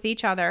dance with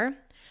each other.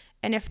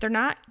 And if they're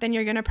not, then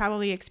you're going to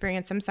probably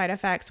experience some side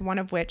effects, one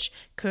of which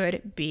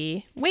could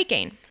be weight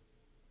gain.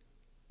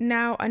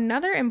 Now,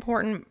 another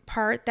important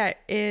part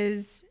that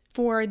is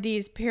for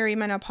these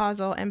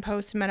perimenopausal and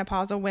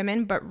postmenopausal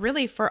women, but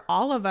really for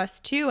all of us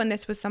too, and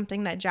this was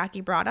something that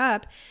Jackie brought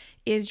up,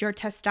 is your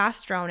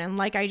testosterone. And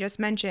like I just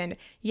mentioned,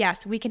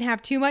 yes, we can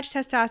have too much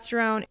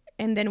testosterone,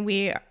 and then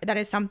that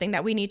is something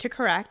that we need to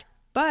correct.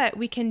 But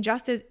we can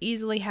just as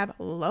easily have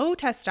low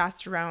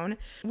testosterone,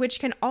 which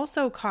can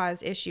also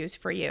cause issues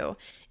for you.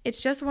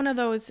 It's just one of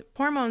those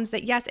hormones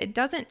that, yes, it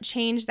doesn't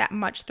change that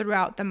much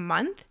throughout the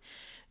month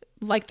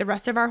like the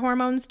rest of our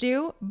hormones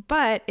do,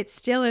 but it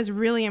still is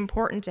really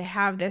important to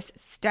have this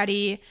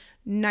steady,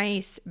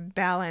 nice,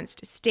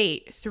 balanced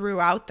state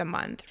throughout the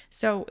month.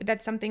 So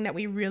that's something that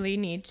we really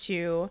need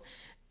to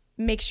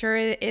make sure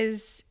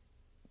is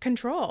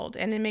controlled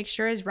and to make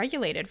sure is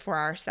regulated for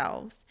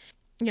ourselves.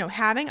 You know,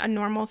 having a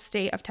normal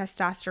state of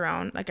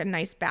testosterone, like a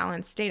nice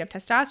balanced state of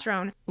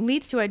testosterone,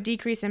 leads to a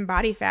decrease in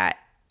body fat.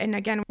 And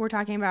again, we're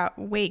talking about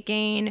weight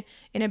gain,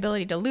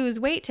 inability to lose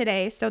weight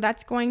today. So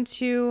that's going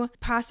to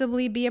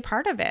possibly be a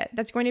part of it.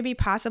 That's going to be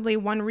possibly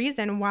one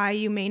reason why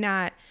you may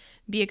not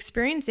be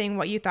experiencing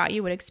what you thought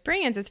you would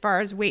experience as far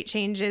as weight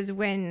changes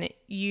when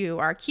you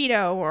are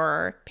keto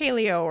or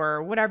paleo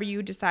or whatever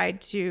you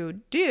decide to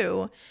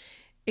do.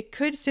 It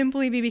could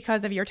simply be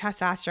because of your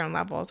testosterone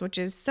levels, which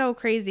is so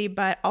crazy,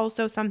 but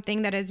also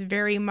something that is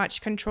very much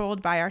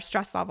controlled by our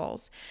stress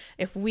levels.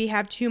 If we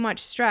have too much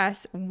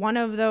stress, one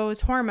of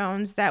those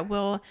hormones that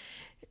will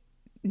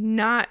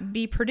not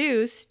be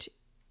produced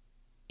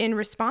in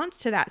response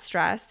to that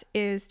stress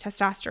is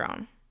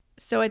testosterone.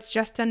 So it's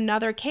just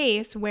another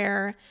case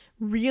where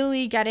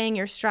really getting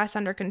your stress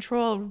under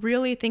control,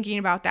 really thinking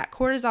about that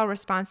cortisol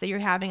response that you're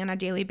having on a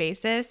daily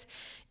basis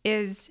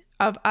is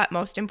of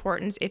utmost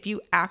importance if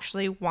you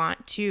actually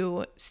want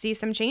to see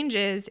some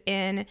changes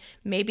in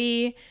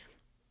maybe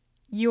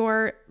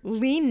your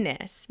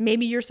leanness.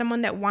 Maybe you're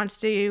someone that wants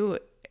to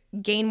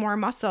gain more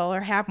muscle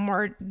or have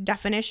more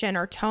definition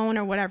or tone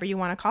or whatever you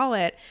want to call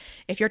it.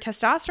 If your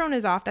testosterone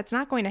is off, that's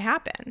not going to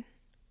happen.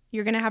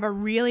 You're going to have a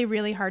really,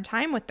 really hard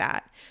time with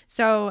that.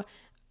 So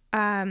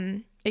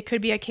it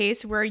could be a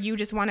case where you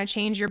just want to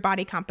change your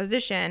body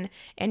composition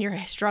and you're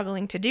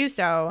struggling to do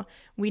so.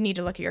 We need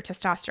to look at your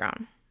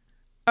testosterone.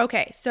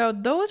 Okay, so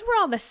those were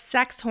all the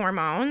sex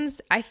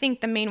hormones. I think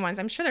the main ones.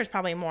 I'm sure there's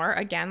probably more,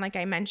 again, like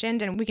I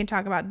mentioned, and we can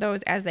talk about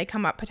those as they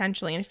come up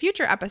potentially in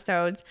future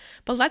episodes.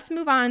 But let's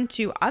move on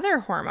to other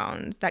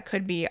hormones that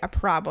could be a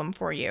problem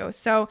for you.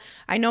 So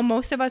I know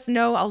most of us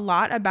know a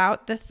lot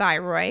about the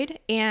thyroid,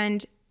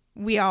 and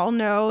we all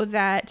know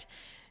that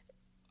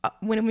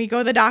when we go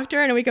to the doctor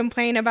and we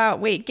complain about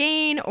weight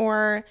gain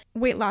or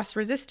weight loss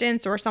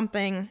resistance or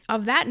something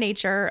of that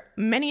nature,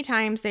 many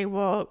times they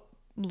will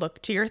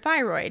look to your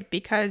thyroid,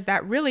 because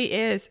that really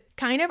is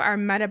kind of our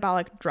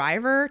metabolic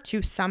driver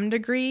to some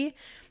degree.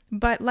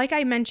 But like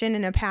I mentioned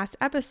in a past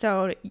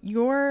episode,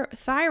 your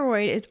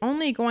thyroid is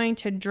only going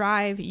to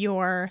drive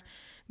your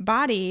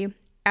body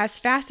as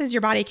fast as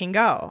your body can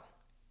go.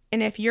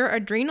 And if your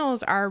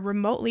adrenals are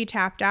remotely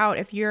tapped out,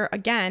 if you're,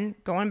 again,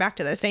 going back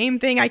to the same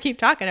thing I keep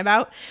talking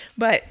about,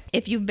 but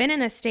if you've been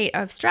in a state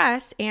of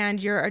stress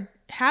and you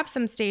have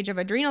some stage of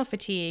adrenal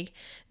fatigue,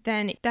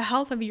 then the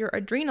health of your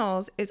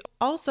adrenals is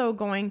also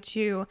going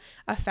to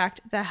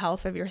affect the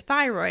health of your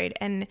thyroid.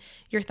 And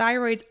your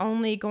thyroid's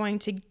only going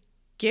to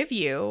give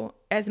you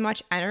as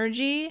much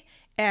energy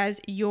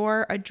as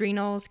your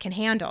adrenals can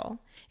handle.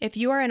 If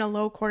you are in a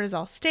low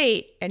cortisol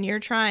state and you're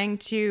trying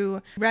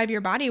to rev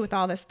your body with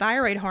all this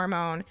thyroid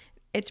hormone,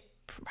 it's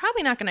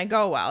probably not going to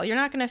go well. You're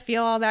not going to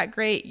feel all that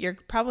great. You're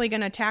probably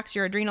going to tax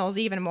your adrenals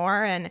even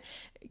more and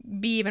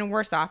be even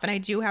worse off. And I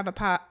do have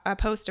a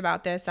post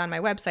about this on my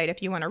website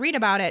if you want to read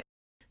about it.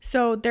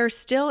 So there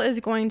still is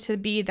going to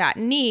be that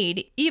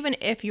need, even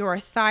if your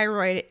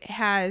thyroid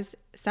has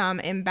some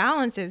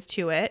imbalances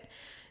to it,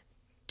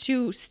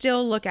 to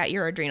still look at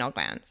your adrenal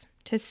glands,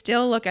 to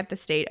still look at the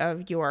state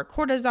of your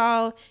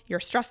cortisol, your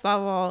stress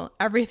level,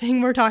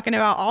 everything we're talking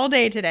about all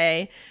day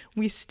today.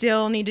 We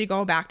still need to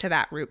go back to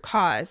that root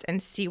cause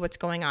and see what's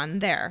going on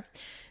there.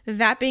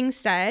 That being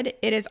said,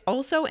 it is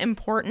also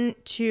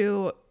important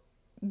to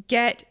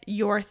get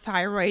your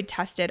thyroid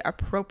tested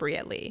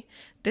appropriately.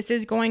 This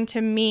is going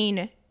to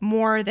mean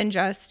more than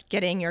just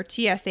getting your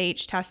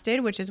TSH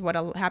tested, which is what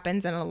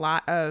happens in a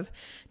lot of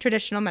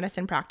traditional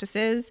medicine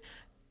practices.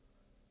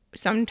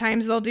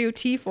 Sometimes they'll do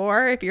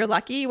T4 if you're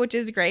lucky, which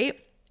is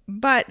great,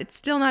 but it's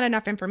still not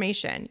enough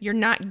information. You're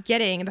not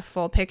getting the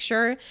full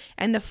picture,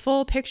 and the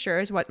full picture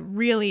is what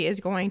really is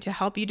going to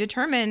help you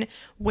determine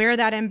where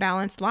that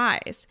imbalance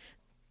lies.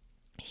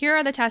 Here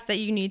are the tests that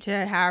you need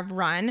to have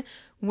run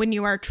when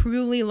you are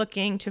truly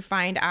looking to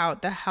find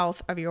out the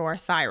health of your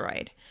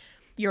thyroid.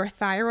 Your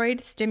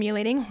thyroid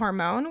stimulating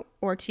hormone,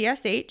 or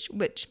TSH,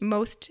 which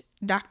most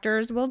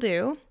doctors will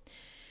do.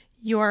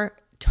 Your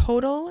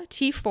total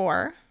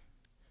T4,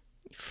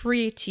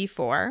 free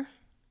T4,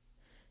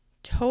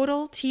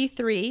 total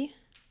T3,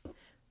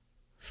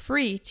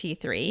 free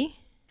T3,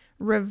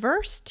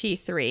 reverse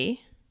T3,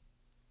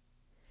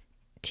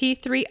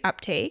 T3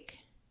 uptake,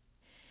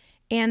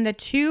 and the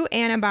two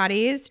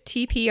antibodies,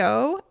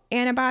 TPO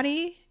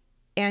antibody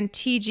and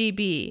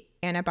TGB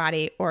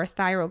antibody, or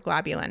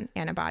thyroglobulin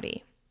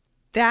antibody.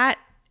 That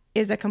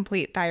is a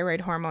complete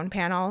thyroid hormone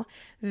panel.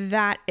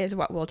 That is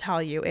what will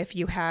tell you if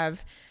you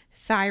have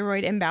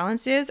thyroid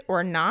imbalances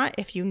or not,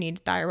 if you need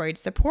thyroid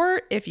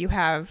support, if you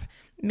have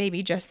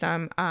maybe just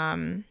some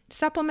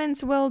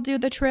supplements will do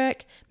the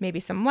trick, maybe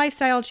some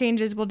lifestyle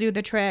changes will do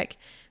the trick.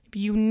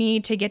 You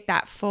need to get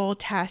that full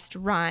test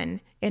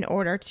run in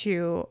order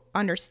to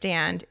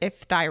understand if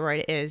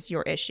thyroid is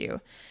your issue.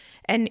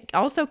 And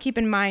also keep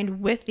in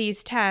mind with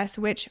these tests,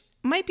 which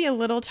might be a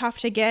little tough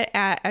to get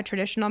at a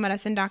traditional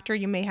medicine doctor,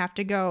 you may have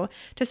to go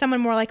to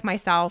someone more like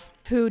myself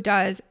who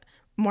does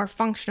more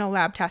functional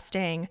lab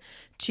testing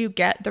to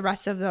get the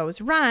rest of those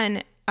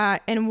run.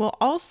 And will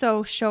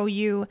also show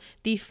you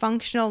the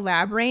functional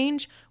lab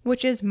range,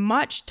 which is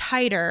much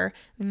tighter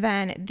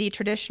than the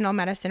traditional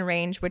medicine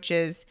range, which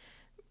is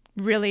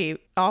really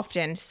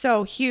often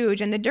so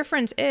huge. And the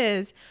difference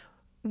is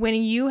when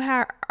you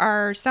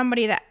are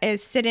somebody that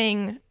is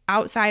sitting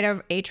outside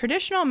of a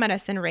traditional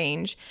medicine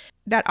range,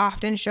 that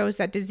often shows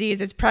that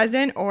disease is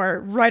present or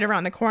right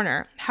around the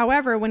corner.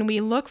 However, when we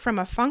look from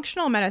a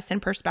functional medicine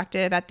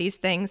perspective at these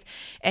things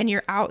and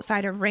you're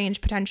outside of range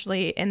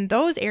potentially in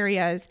those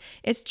areas,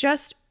 it's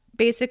just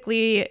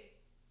basically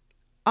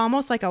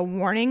almost like a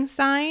warning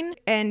sign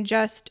and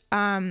just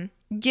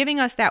giving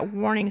us that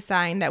warning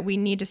sign that we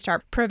need to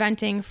start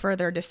preventing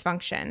further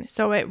dysfunction.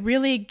 So it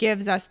really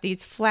gives us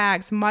these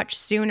flags much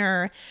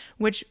sooner,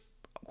 which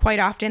quite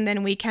often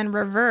then we can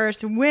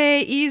reverse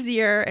way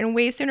easier and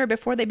way sooner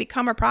before they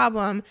become a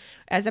problem,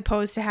 as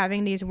opposed to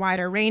having these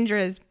wider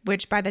ranges,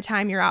 which by the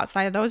time you're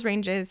outside of those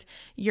ranges,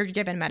 you're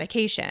given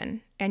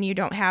medication and you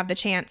don't have the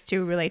chance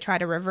to really try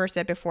to reverse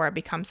it before it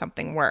becomes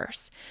something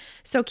worse.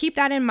 So keep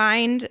that in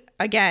mind.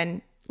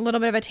 Again, a little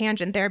bit of a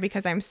tangent there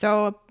because I'm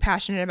so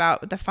passionate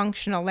about the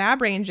functional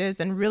lab ranges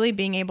and really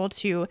being able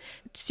to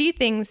see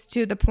things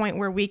to the point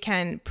where we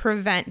can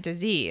prevent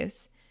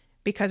disease,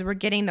 because we're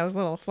getting those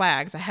little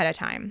flags ahead of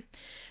time.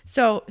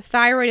 So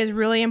thyroid is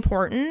really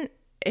important.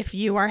 If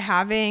you are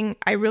having,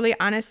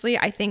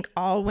 I think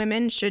all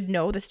women should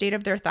know the state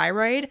of their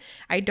thyroid.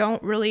 I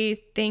don't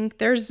really think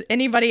there's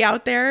anybody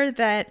out there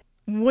that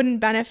wouldn't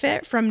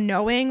benefit from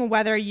knowing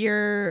whether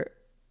you're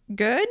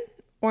good,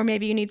 or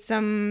maybe you need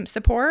some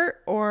support,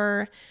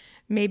 or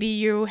maybe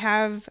you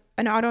have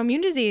an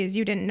autoimmune disease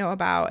you didn't know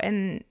about.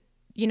 And,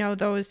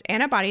 those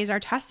antibodies are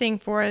testing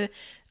for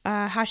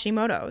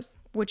Hashimoto's,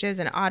 which is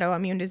an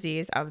autoimmune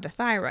disease of the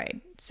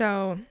thyroid.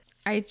 So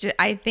I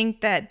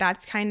think that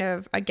that's kind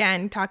of,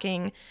 again,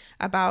 talking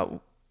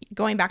about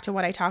going back to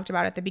what I talked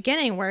about at the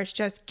beginning, where it's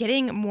just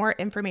getting more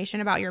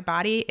information about your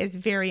body is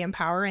very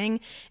empowering.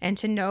 And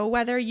to know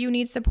whether you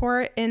need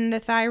support in the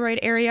thyroid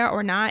area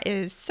or not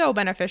is so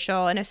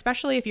beneficial. And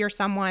especially if you're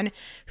someone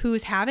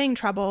who's having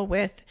trouble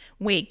with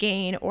weight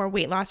gain or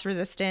weight loss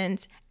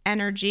resistance,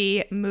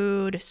 energy,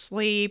 mood,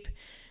 sleep,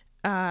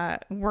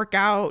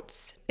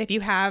 workouts, if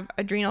you have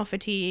adrenal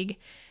fatigue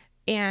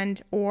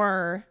and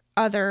or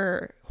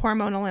other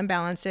hormonal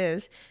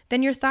imbalances,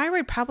 then your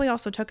thyroid probably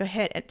also took a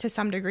hit to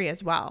some degree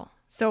as well.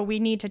 So we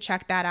need to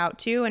check that out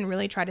too and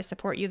really try to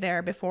support you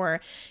there before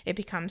it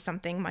becomes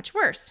something much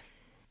worse.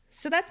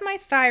 So that's my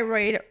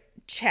thyroid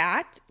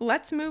chat.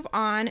 Let's move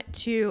on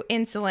to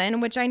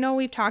insulin, which I know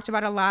we've talked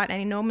about a lot,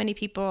 and I know many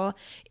people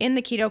in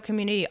the keto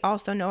community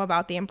also know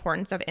about the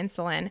importance of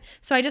insulin.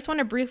 So I just want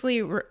to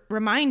briefly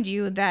remind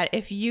you that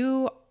if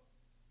you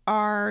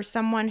are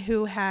someone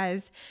who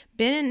has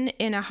been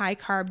in a high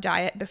carb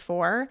diet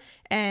before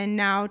and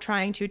now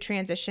trying to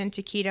transition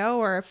to keto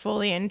or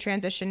fully in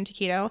transition to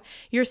keto,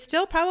 you're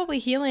still probably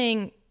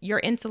healing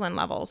your insulin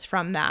levels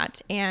from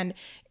that. And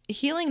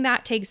healing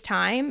that takes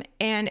time.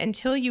 And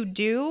until you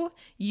do,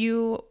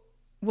 you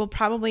will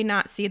probably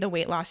not see the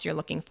weight loss you're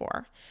looking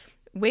for.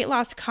 Weight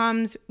loss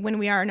comes when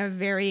we are in a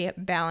very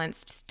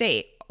balanced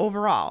state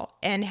overall,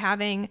 and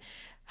having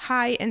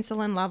high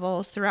insulin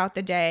levels throughout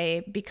the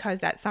day because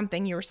that's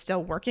something you're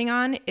still working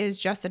on is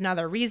just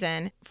another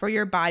reason for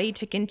your body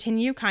to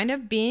continue kind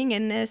of being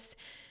in this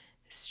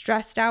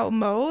stressed out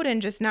mode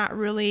and just not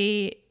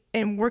really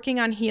and working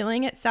on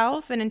healing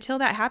itself. And until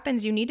that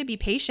happens, you need to be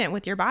patient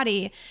with your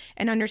body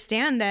and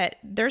understand that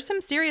there's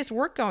some serious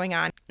work going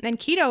on. And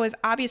keto is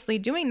obviously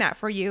doing that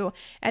for you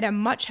at a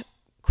much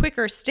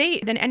quicker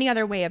state than any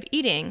other way of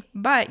eating,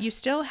 but you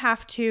still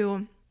have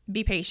to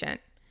be patient.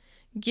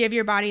 Give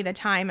your body the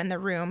time and the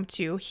room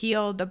to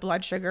heal the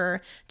blood sugar,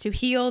 to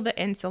heal the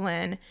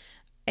insulin,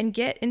 and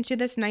get into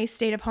this nice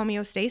state of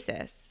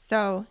homeostasis.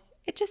 So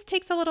it just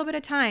takes a little bit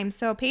of time.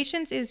 So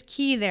patience is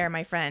key there,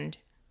 my friend.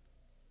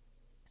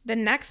 The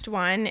next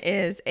one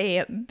is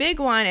a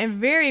big one and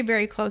very,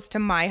 very close to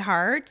my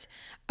heart.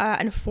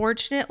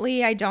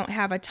 Unfortunately, I don't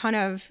have a ton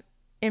of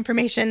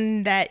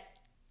information that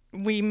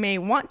we may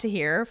want to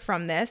hear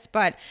from this,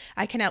 but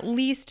I can at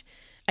least,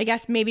 I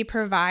guess, maybe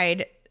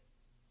provide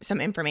some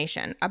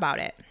information about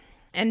it.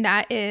 And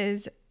that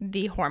is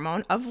the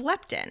hormone of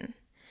leptin.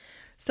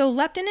 So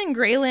leptin and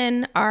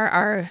ghrelin are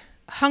our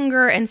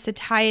hunger and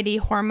satiety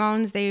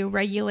hormones. They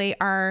regulate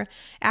our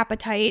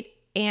appetite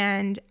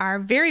and are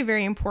very,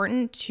 very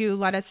important to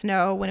let us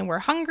know when we're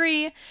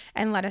hungry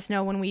and let us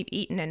know when we've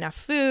eaten enough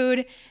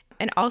food,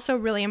 and also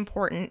really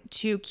important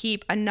to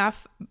keep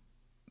enough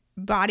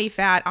body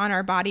fat on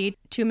our body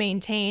to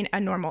maintain a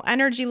normal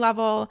energy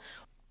level,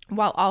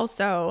 while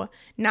also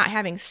not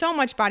having so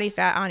much body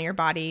fat on your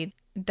body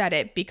that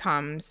it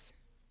becomes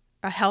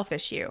a health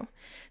issue.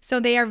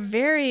 So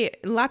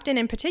leptin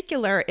in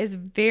particular is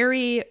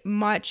very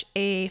much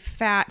a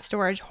fat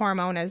storage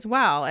hormone as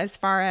well, as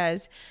far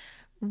as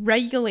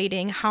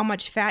regulating how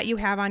much fat you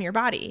have on your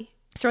body.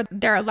 So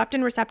there are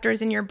leptin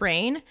receptors in your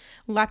brain.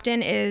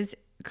 Leptin is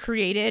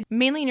created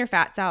mainly in your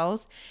fat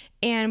cells,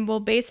 and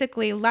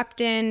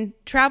leptin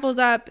travels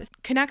up,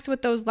 connects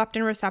with those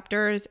leptin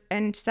receptors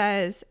and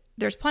says,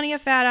 there's plenty of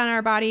fat on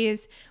our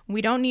bodies.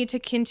 We don't need to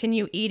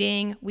continue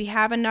eating. We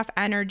have enough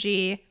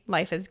energy.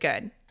 Life is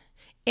good.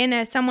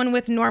 In someone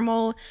with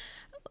normal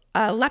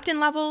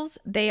leptin levels,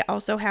 they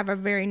also have a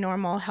very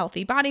normal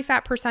healthy body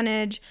fat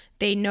percentage.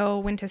 They know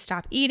when to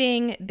stop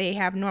eating. They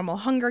have normal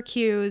hunger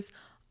cues,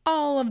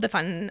 all of the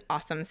fun,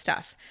 awesome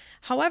stuff.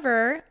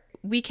 However,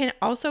 we can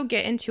also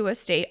get into a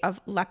state of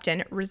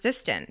leptin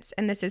resistance.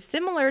 And this is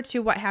similar to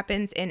what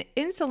happens in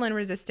insulin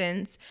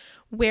resistance,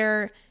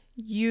 where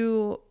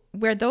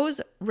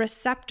those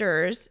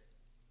receptors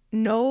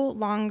no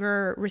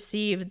longer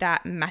receive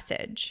that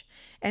message.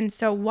 And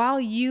so while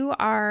you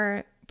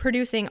are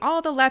producing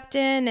all the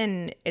leptin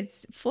and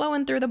it's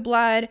flowing through the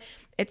blood,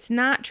 it's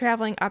not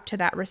traveling up to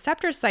that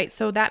receptor site.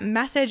 So that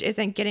message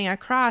isn't getting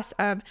across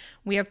of,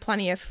 we have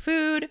plenty of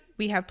food,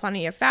 we have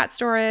plenty of fat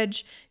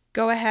storage,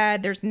 go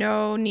ahead, there's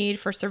no need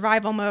for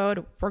survival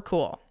mode, we're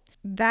cool.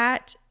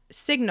 That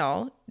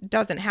signal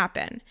doesn't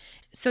happen.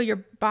 So your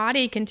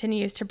body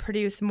continues to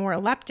produce more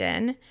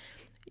leptin.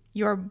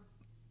 Your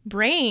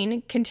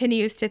brain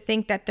continues to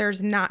think that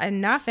there's not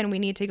enough and we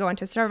need to go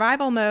into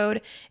survival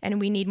mode and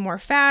we need more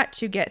fat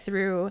to get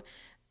through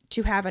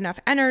to have enough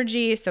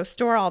energy, so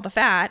store all the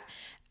fat.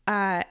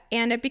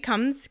 And it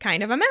becomes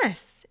kind of a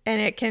mess.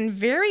 And it can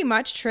very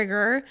much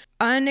trigger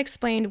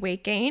unexplained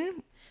weight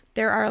gain.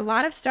 There are a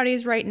lot of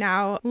studies right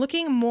now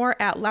looking more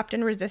at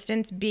leptin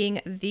resistance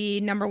being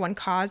the number one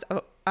cause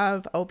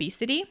of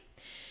obesity,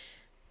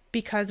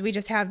 because we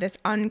just have this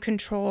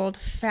uncontrolled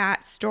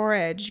fat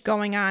storage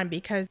going on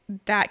because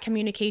that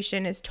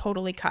communication is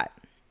totally cut.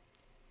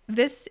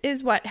 This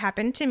is what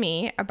happened to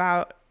me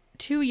about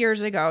 2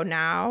 years ago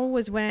now,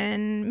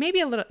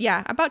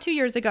 about 2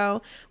 years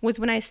ago was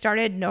when I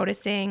started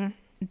noticing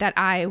that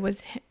I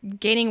was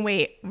gaining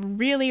weight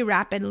really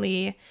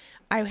rapidly.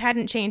 I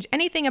hadn't changed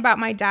anything about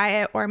my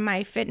diet or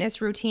my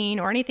fitness routine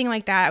or anything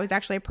like that. I was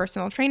actually a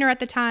personal trainer at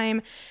the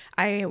time.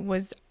 I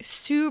was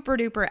super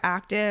duper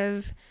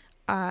active,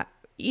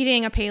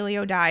 eating a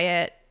paleo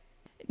diet,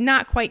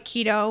 not quite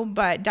keto,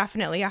 but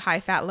definitely a high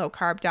fat, low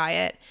carb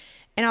diet.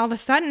 And all of a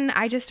sudden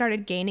I just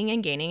started gaining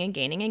and gaining and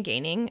gaining and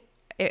gaining.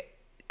 It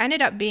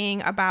ended up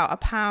being about a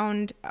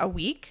pound a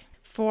week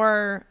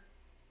for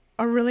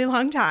a really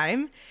long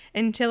time,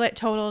 until it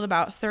totaled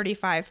about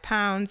 35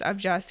 pounds of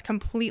just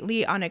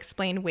completely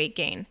unexplained weight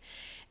gain.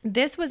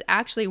 This was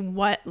actually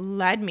what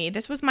led me.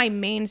 This was my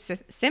main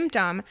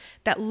symptom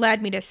that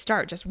led me to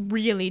start just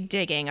really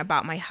digging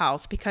about my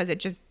health, because it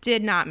just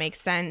did not make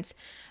sense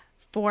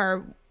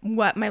for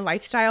what my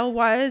lifestyle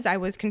was. I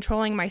was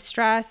controlling my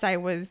stress. I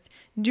was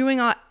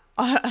doing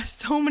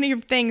so many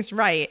things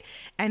right,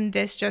 and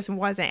this just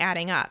wasn't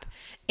adding up.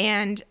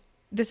 And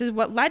this is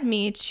what led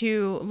me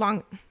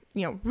to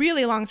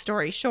really long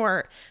story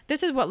short,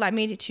 this is what led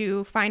me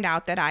to find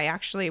out that I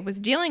actually was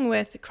dealing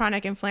with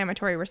chronic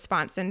inflammatory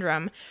response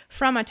syndrome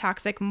from a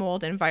toxic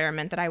mold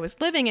environment that I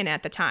was living in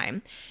at the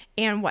time.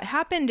 And what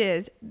happened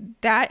is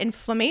that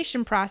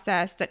inflammation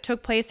process that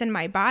took place in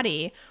my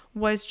body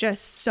was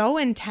just so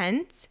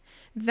intense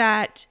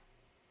that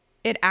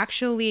it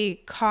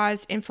actually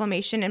caused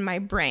inflammation in my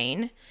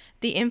brain.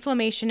 The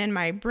inflammation in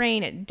my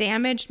brain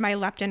damaged my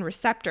leptin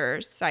receptor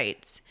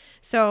sites.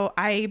 So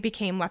I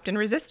became leptin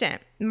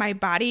resistant. My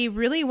body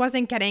really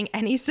wasn't getting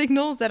any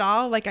signals at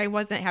all. Like, I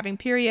wasn't having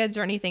periods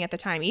or anything at the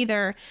time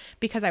either,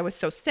 because I was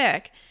so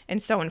sick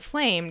and so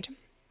inflamed.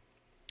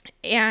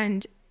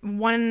 And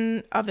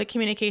one of the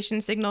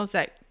communication signals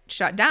that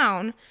shut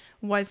down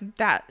was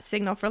that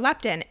signal for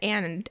leptin.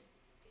 And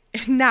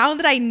now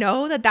that I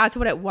know that that's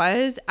what it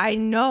was, I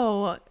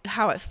know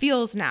how it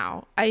feels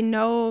now. I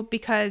know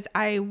because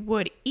I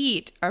would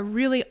eat a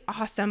really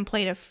awesome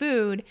plate of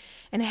food,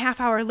 and a half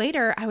hour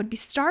later I would be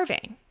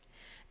starving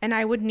and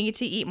I would need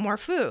to eat more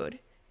food.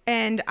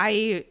 And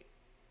I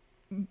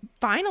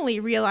finally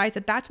realized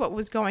that that's what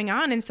was going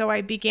on. And so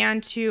I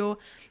began to,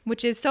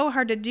 which is so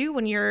hard to do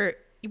when you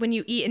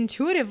eat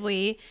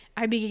intuitively,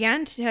 I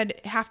began to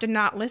have to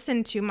not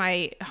listen to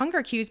my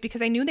hunger cues,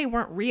 because I knew they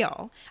weren't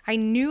real. I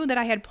knew that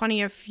I had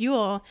plenty of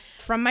fuel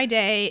from my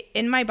day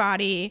in my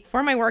body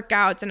for my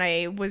workouts, and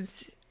I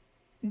was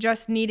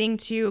just needing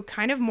to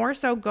kind of more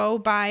so go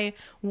by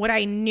what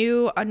I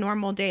knew a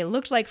normal day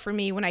looked like for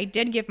me when I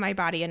did give my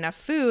body enough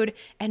food,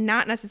 and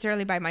not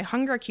necessarily by my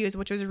hunger cues,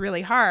 which was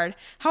really hard.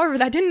 However,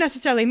 that didn't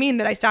necessarily mean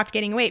that I stopped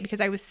gaining weight,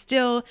 because I was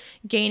still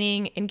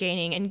gaining and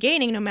gaining and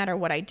gaining no matter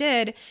what I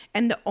did.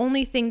 And the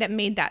only thing that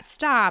made that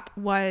stop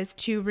was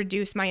to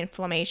reduce my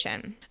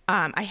inflammation.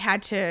 I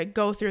had to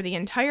go through the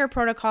entire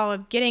protocol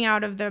of getting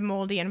out of the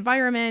moldy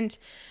environment,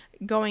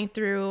 going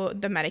through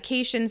the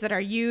medications that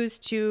are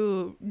used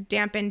to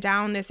dampen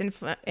down this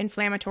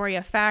inflammatory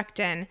effect.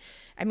 And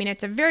I mean,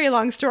 it's a very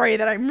long story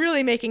that I'm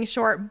really making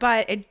short,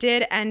 but it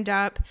did end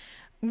up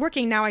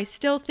working. Now, I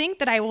still think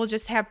that I will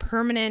just have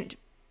permanent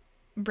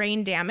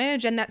brain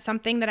damage, and that's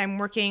something that I'm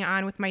working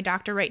on with my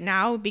doctor right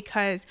now,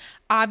 because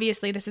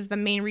obviously this is the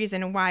main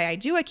reason why I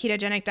do a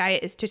ketogenic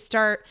diet, is to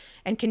start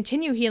and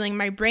continue healing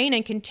my brain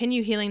and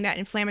continue healing that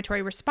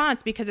inflammatory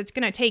response, because it's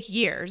going to take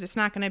years. It's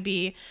not going to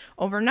be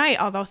overnight,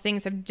 although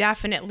things have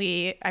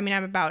definitely, I'm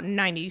about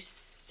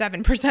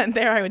 97%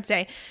 there, I would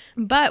say.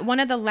 But one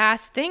of the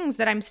last things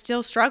that I'm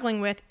still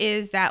struggling with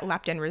is that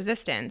leptin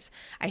resistance.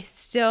 I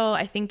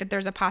think that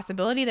there's a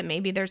possibility that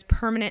maybe there's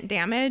permanent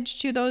damage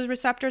to those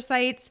receptor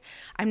sites.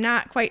 I'm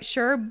not quite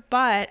sure,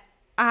 but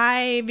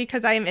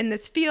because I am in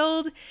this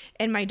field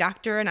and my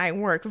doctor and I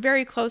work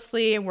very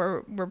closely, and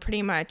we're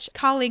pretty much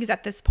colleagues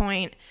at this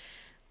point,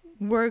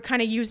 we're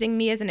kind of using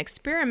me as an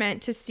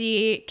experiment to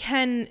see,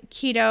 can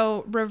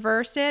keto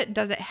reverse it?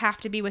 Does it have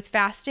to be with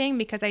fasting?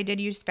 Because I did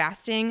use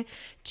fasting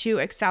to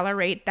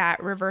accelerate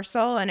that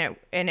reversal, and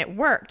it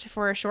worked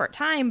for a short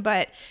time,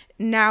 but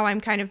now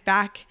I'm kind of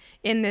back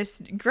in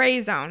this gray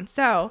zone.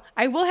 So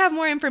I will have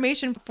more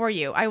information for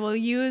you. I will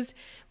use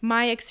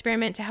my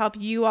experiment to help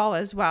you all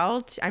as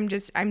well.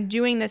 I'm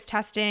doing this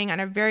testing on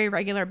a very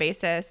regular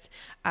basis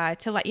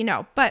to let you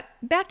know. But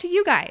back to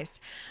you guys.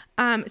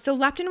 So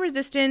leptin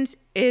resistance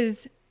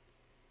is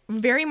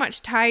very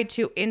much tied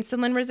to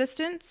insulin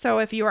resistance. So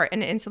if you are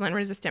an insulin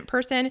resistant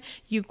person,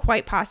 you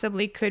quite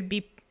possibly could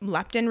be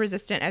leptin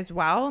resistant as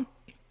well.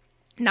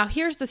 Now,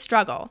 here's the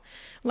struggle.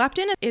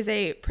 Leptin is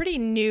a pretty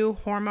new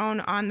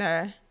hormone on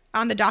the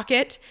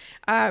docket.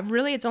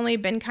 Really, it's only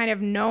been kind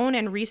of known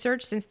and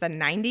researched since the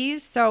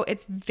 90s. So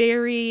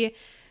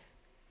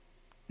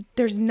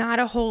there's not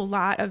a whole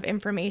lot of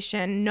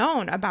information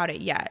known about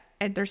it yet.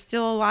 And there's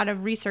still a lot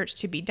of research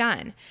to be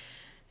done.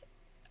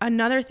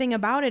 Another thing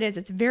about it is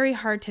it's very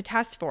hard to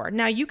test for.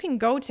 Now, you can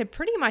go to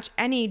pretty much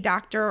any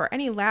doctor or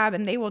any lab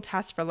and they will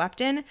test for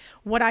leptin.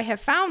 What I have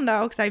found,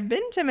 though, because I've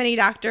been to many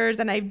doctors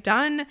and I've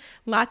done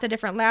lots of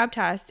different lab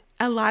tests,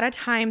 a lot of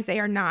times they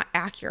are not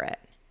accurate.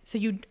 So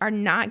you are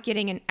not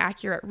getting an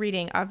accurate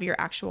reading of your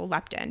actual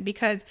leptin,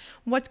 because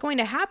what's going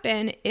to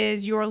happen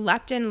is your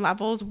leptin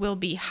levels will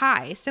be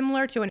high,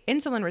 similar to an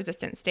insulin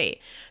resistant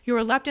state. Your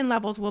leptin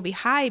levels will be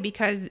high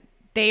because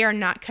they are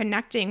not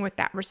connecting with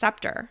that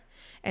receptor.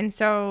 And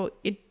so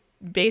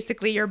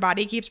basically your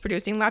body keeps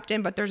producing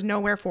leptin, but there's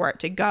nowhere for it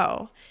to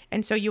go.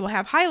 And so you will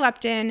have high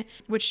leptin,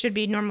 which should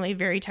be normally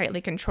very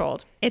tightly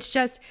controlled. It's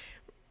just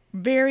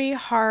very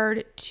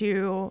hard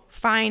to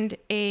find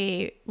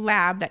a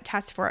lab that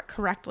tests for it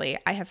correctly,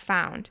 I have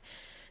found.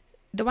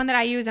 The one that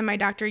I use and my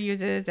doctor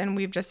uses, and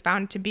we've just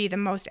found to be the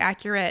most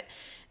accurate,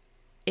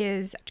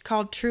 is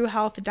called True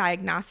Health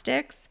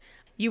Diagnostics.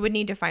 You would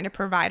need to find a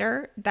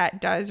provider that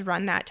does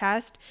run that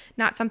test.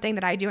 Not something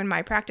that I do in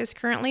my practice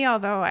currently,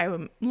 although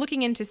I'm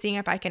looking into seeing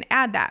if I can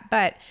add that.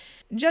 But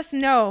just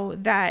know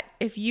that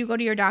if you go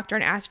to your doctor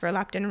and ask for a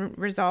leptin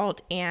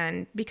result,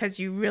 and because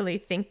you really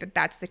think that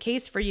that's the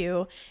case for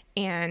you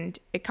and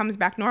it comes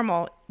back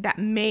normal, that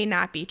may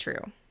not be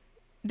true.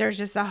 There's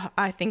just,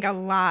 I think, a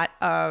lot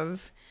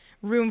of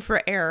room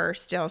for error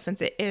still, since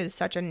it is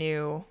such a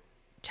new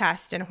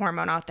test and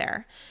hormone out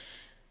there.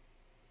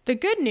 The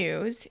good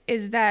news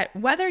is that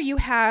whether you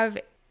have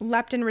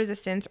leptin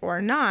resistance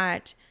or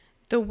not,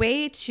 the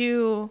way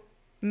to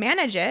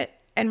manage it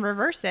and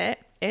reverse it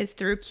is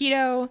through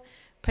keto,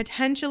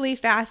 potentially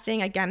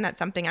fasting. Again, that's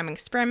something I'm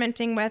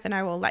experimenting with, and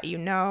I will let you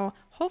know.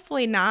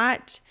 Hopefully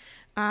not,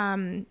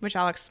 which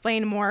I'll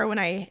explain more when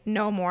I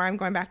know more. I'm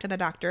going back to the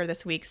doctor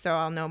this week, so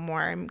I'll know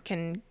more and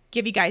can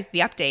give you guys the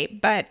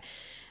update. But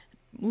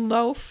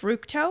low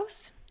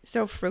fructose.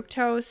 So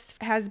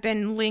fructose has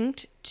been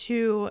linked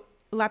to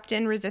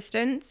leptin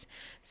resistance.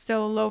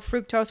 So low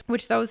fructose,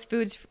 which those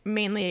foods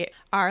mainly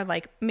are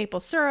like maple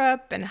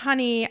syrup and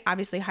honey,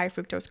 obviously high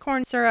fructose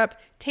corn syrup,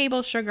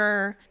 table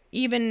sugar,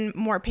 even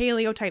more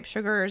paleo type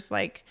sugars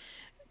like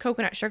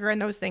coconut sugar, and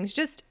those things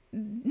just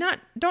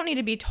don't need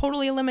to be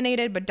totally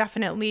eliminated, but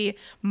definitely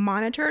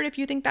monitored if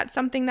you think that's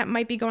something that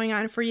might be going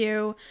on for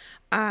you.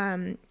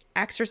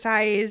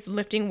 Exercise,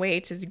 lifting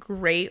weights is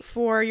great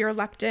for your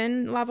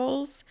leptin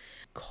levels.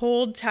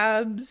 Cold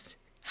tubs,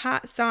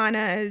 hot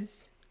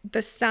saunas,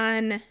 the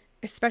sun,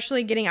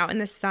 especially getting out in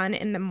the sun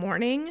in the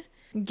morning,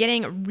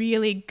 getting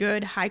really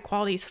good high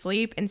quality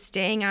sleep and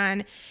staying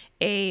on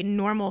a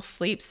normal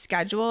sleep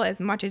schedule as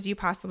much as you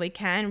possibly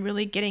can,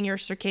 really getting your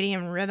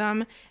circadian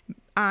rhythm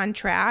on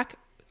track,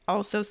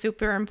 also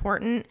super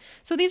important.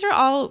 So these are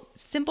all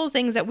simple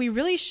things that we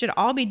really should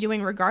all be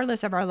doing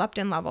regardless of our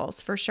leptin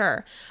levels, for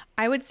sure.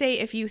 I would say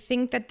if you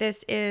think that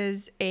this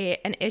is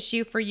an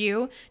issue for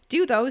you,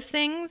 do those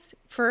things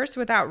first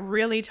without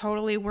really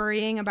totally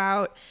worrying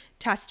about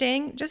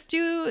testing. Just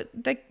do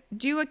a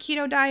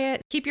keto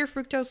diet, keep your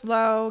fructose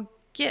low,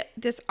 get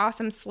this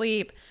awesome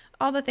sleep,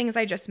 all the things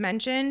I just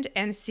mentioned,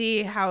 and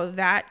see how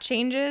that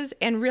changes.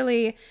 And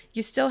really,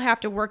 you still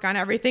have to work on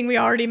everything we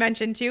already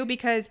mentioned too,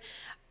 because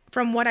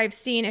from what I've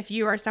seen, if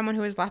you are someone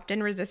who is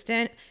leptin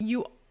resistant,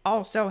 you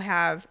also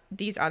have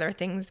these other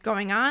things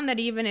going on that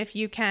even if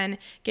you can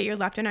get your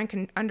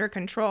leptin under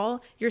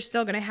control, you're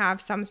still going to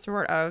have some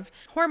sort of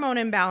hormone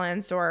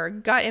imbalance or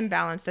gut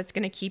imbalance that's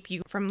going to keep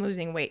you from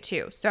losing weight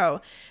too. So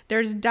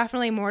there's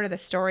definitely more to the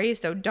story.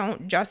 So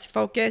don't just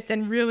focus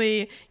and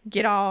really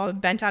get all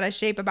bent out of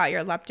shape about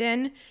your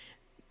leptin.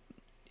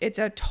 It's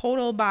a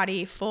total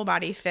body, full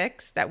body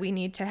fix that we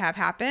need to have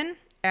happen.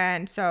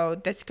 And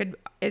so this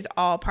is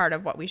all part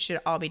of what we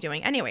should all be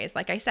doing anyways,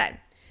 like I said.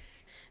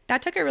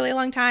 That took a really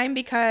long time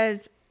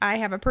because I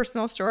have a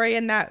personal story,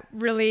 and that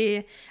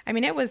really,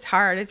 it was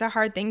hard. It's a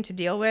hard thing to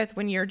deal with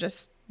when you're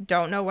just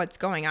don't know what's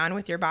going on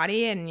with your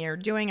body and you're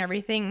doing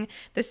everything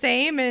the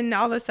same and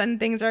all of a sudden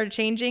things are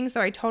changing.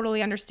 So I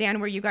totally understand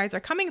where you guys are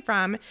coming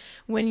from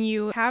when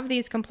you have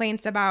these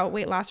complaints about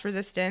weight loss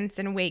resistance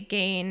and weight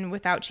gain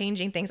without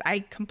changing things. I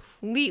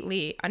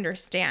completely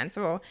understand.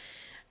 So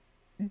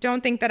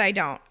don't think that I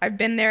don't. I've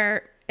been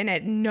there and I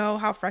know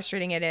how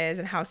frustrating it is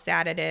and how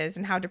sad it is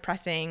and how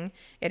depressing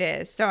it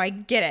is. So I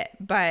get it,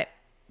 but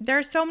there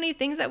are so many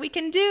things that we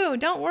can do.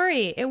 Don't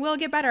worry. It will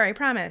get better. I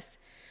promise.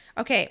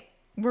 Okay.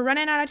 We're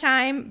running out of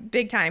time,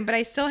 big time, but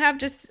I still have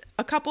just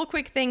a couple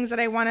quick things that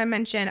I want to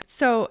mention.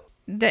 So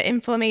the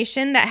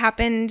inflammation that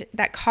happened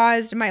that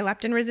caused my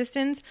leptin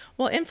resistance,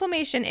 well,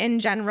 inflammation in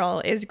general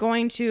is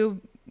going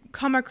to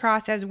come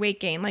across as weight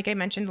gain, like I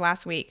mentioned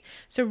last week.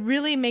 So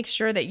really make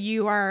sure that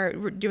you are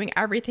doing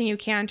everything you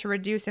can to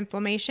reduce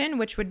inflammation,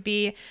 which would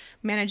be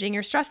managing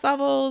your stress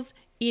levels,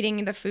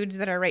 eating the foods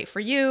that are right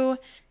for you,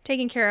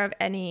 taking care of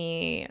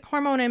any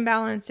hormone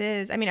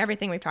imbalances.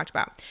 Everything we've talked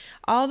about.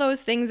 All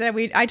those things that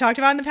I talked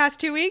about in the past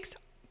 2 weeks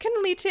can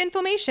lead to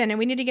inflammation, and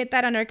we need to get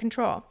that under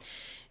control.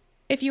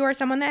 If you are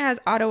someone that has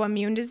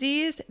autoimmune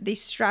disease, the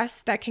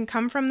stress that can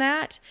come from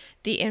that,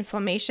 the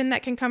inflammation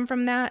that can come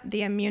from that,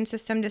 the immune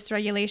system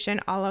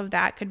dysregulation, all of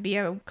that could be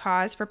a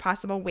cause for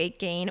possible weight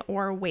gain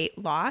or weight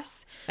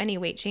loss, any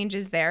weight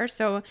changes there.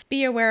 So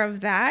be aware of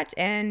that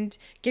and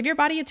give your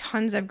body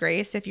tons of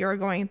grace if you're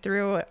going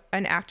through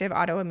an active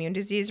autoimmune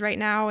disease right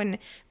now. And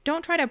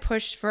don't try to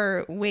push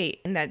for weight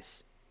and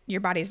that's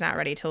your body's not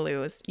ready to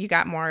lose. You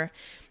got more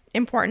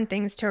important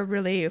things to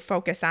really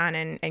focus on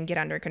and get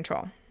under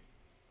control.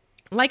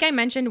 Like I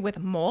mentioned with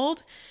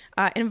mold,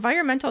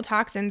 environmental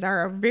toxins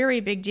are a very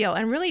big deal,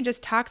 and really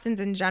just toxins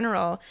in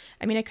general.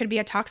 I mean, it could be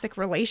a toxic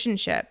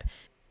relationship,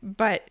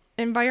 but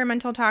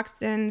environmental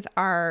toxins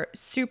are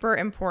super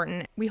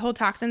important. We hold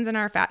toxins in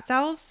our fat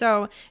cells.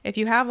 So if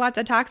you have lots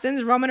of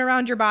toxins roaming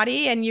around your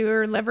body and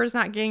your liver's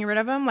not getting rid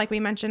of them, like we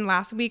mentioned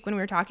last week when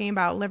we were talking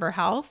about liver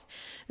health,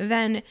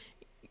 then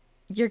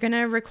you're going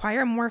to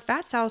require more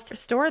fat cells to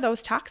store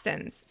those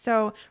toxins.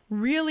 So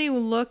really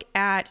look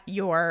at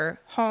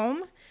your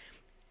home,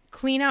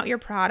 clean out your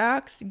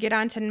products, get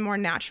onto more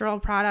natural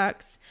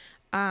products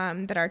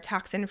that are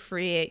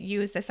toxin-free.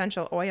 Use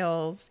essential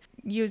oils.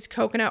 Use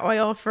coconut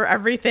oil for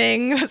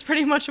everything. That's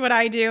pretty much what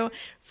I do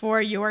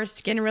for your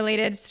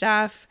skin-related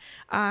stuff.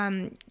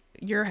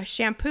 Your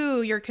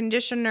shampoo, your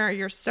conditioner,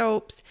 your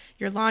soaps,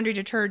 your laundry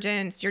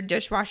detergents, your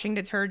dishwashing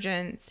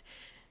detergents.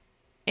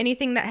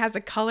 Anything that has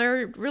a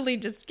color, really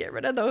just get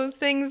rid of those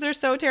things. They're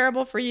so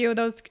terrible for you,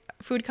 those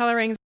food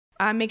colorings.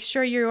 Make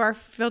sure you are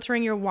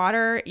filtering your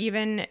water,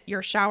 even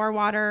your shower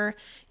water,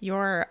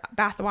 your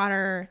bath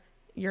water,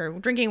 your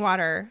drinking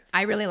water.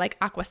 I really like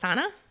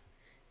Aquasana,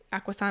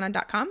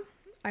 aquasana.com.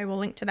 I will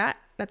link to that.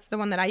 That's the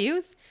one that I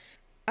use.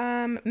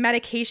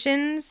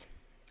 Medications.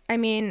 I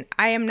mean,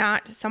 I am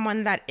not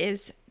someone that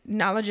is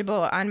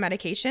knowledgeable on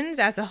medications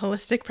as a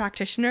holistic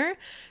practitioner.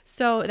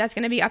 So that's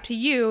going to be up to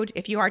you.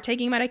 If you are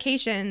taking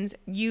medications,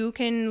 you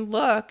can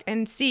look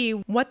and see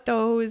what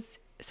those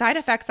side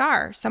effects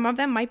are. Some of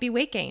them might be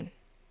weight gain.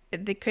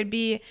 They could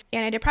be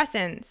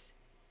antidepressants,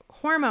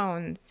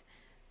 hormones,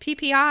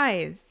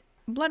 PPIs,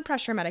 blood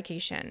pressure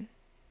medication,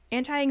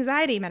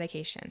 anti-anxiety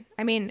medication.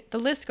 I mean, the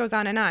list goes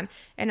on.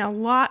 And a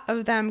lot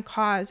of them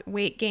cause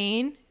weight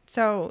gain.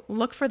 So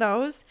look for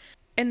those.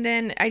 And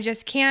then I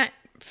just can't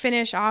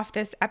finish off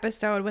this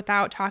episode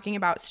without talking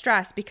about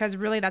stress, because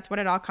really that's what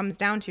it all comes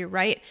down to,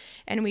 right?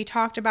 And we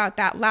talked about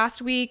that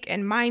last week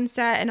and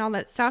mindset and all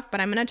that stuff,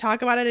 but I'm going to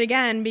talk about it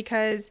again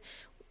because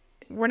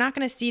we're not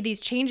going to see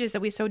these changes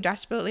that we so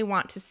desperately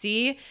want to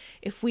see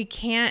if we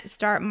can't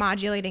start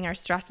modulating our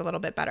stress a little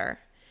bit better.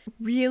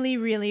 Really,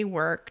 really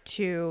work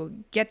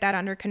to get that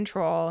under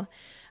control.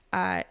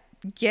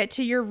 Get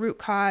to your root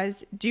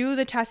cause. Do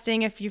the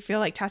testing if you feel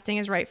like testing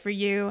is right for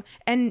you,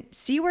 and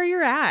see where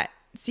you're at.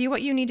 See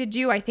what you need to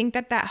do. I think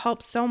that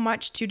helps so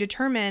much to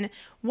determine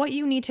what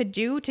you need to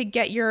do to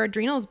get your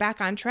adrenals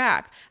back on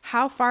track.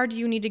 How far do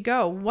you need to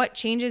go? What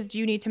changes do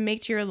you need to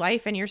make to your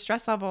life and your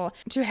stress level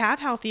to have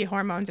healthy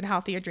hormones and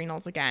healthy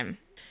adrenals again?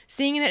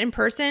 Seeing it in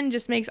person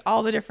just makes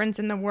all the difference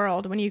in the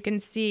world when you can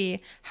see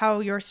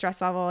how your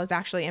stress level is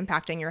actually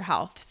impacting your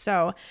health.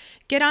 So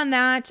get on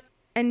that,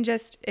 and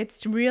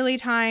it's really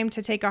time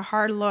to take a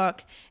hard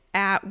look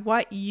at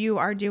what you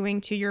are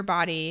doing to your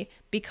body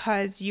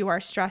because you are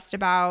stressed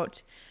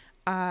about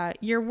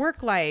your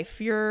work life,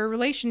 your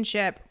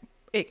relationship.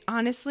 It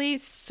honestly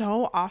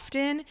so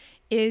often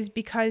is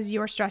because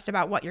you're stressed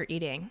about what you're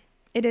eating.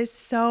 It is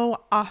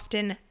so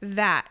often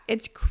that.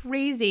 It's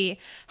crazy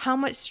how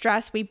much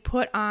stress we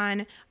put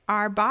on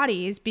our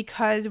bodies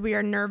because we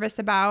are nervous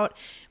about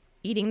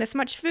eating this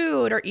much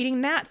food or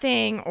eating that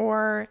thing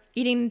or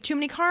eating too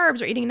many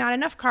carbs or eating not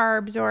enough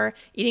carbs or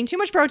eating too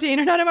much protein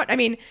or not enough. I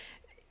mean,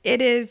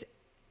 it is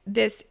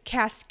this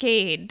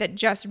cascade that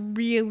just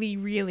really,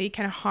 really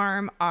can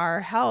harm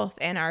our health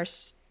and our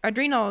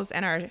adrenals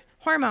and our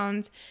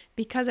hormones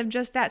because of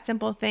just that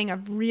simple thing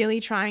of really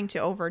trying to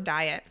over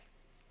diet.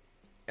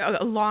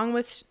 Along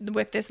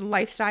with this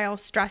lifestyle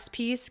stress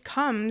piece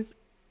comes,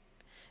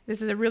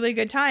 this is a really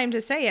good time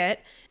to say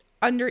it,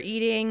 under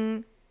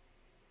eating,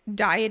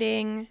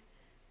 dieting,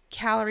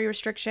 calorie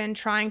restriction,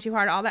 trying too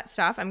hard, all that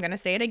stuff. I'm going to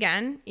say it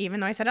again, even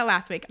though I said it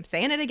last week. I'm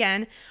saying it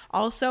again.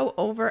 Also,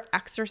 over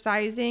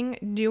exercising,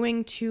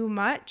 doing too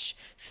much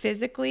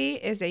physically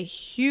is a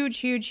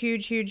huge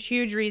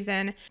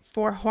reason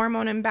for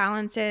hormone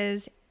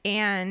imbalances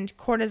and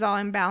cortisol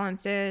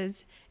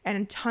imbalances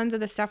and tons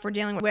of the stuff we're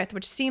dealing with,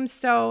 which seems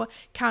so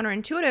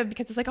counterintuitive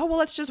because it's like, oh, well,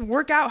 let's just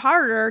work out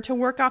harder to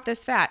work off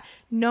this fat.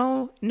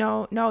 No,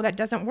 that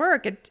doesn't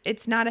work.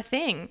 It's not a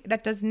thing.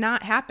 That does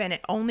not happen.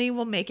 It only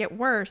will make it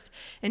worse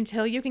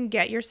until you can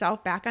get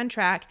yourself back on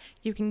track.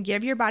 You can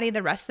give your body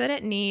the rest that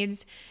it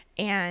needs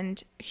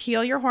and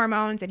heal your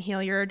hormones and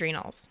heal your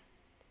adrenals.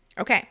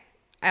 Okay,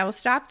 I will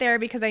stop there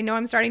because I know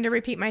I'm starting to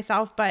repeat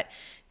myself, but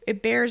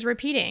it bears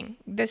repeating.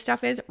 This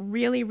stuff is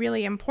really,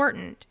 really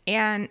important.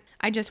 And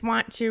I just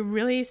want to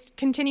really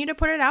continue to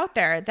put it out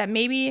there that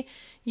maybe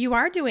you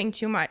are doing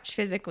too much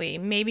physically.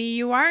 Maybe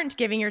you aren't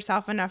giving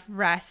yourself enough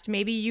rest.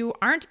 Maybe you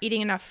aren't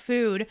eating enough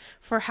food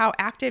for how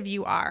active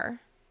you are.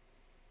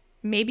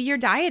 Maybe you're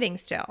dieting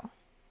still.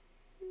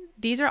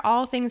 These are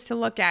all things to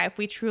look at if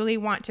we truly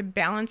want to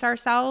balance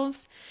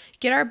ourselves,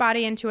 get our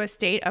body into a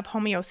state of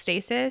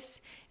homeostasis,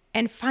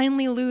 and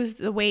finally lose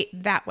the weight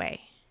that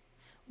way.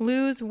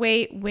 Lose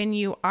weight when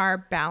you are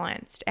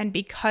balanced, and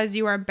because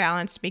you are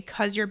balanced,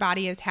 because your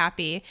body is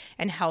happy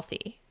and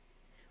healthy.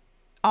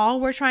 All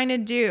we're trying to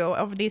do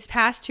over these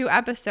past 2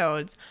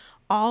 episodes,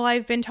 all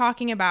I've been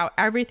talking about,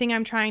 everything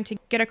I'm trying to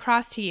get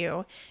across to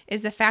you,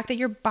 is the fact that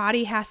your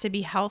body has to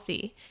be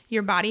healthy,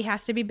 your body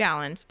has to be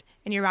balanced,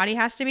 and your body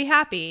has to be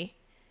happy,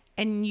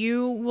 and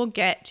you will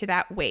get to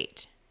that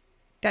weight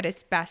that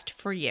is best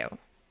for you.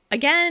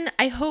 Again,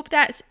 I hope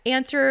that's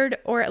answered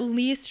or at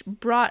least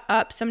brought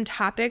up some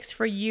topics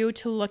for you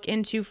to look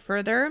into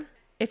further.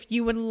 If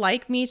you would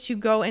like me to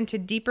go into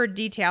deeper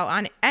detail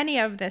on any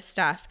of this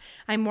stuff,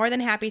 I'm more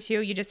than happy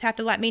to. You just have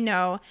to let me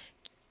know.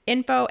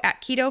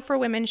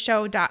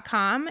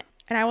 info@ketoforwomenshow.com,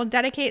 and I will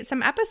dedicate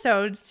some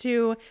episodes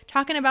to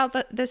talking about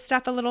this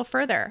stuff a little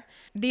further.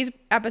 These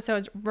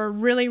episodes were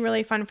really,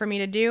 really fun for me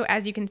to do.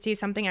 As you can see,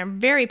 something I'm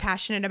very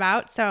passionate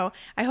about. So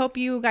I hope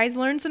you guys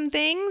learned some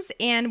things,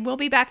 and we'll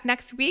be back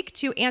next week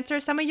to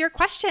answer some of your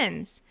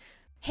questions.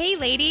 Hey,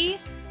 lady,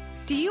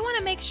 do you want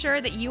to make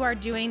sure that you are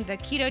doing the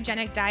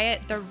ketogenic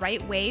diet the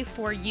right way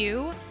for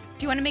you?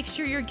 Do you want to make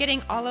sure you're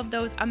getting all of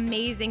those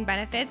amazing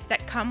benefits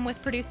that come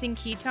with producing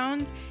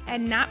ketones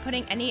and not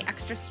putting any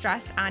extra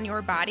stress on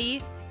your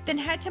body? Then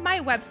head to my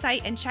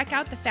website and check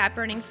out the Fat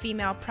Burning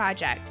Female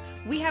Project.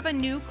 We have a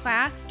new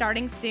class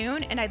starting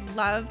soon, and I'd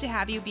love to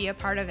have you be a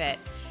part of it.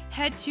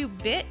 Head to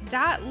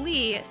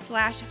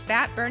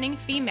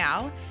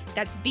bit.ly/fatburningfemale.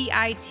 That's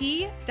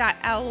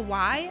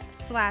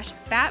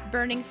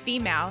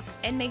bit.ly/fatburningfemale,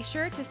 and make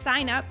sure to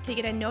sign up to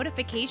get a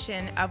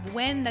notification of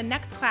when the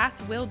next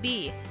class will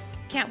be.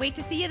 Can't wait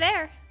to see you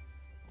there.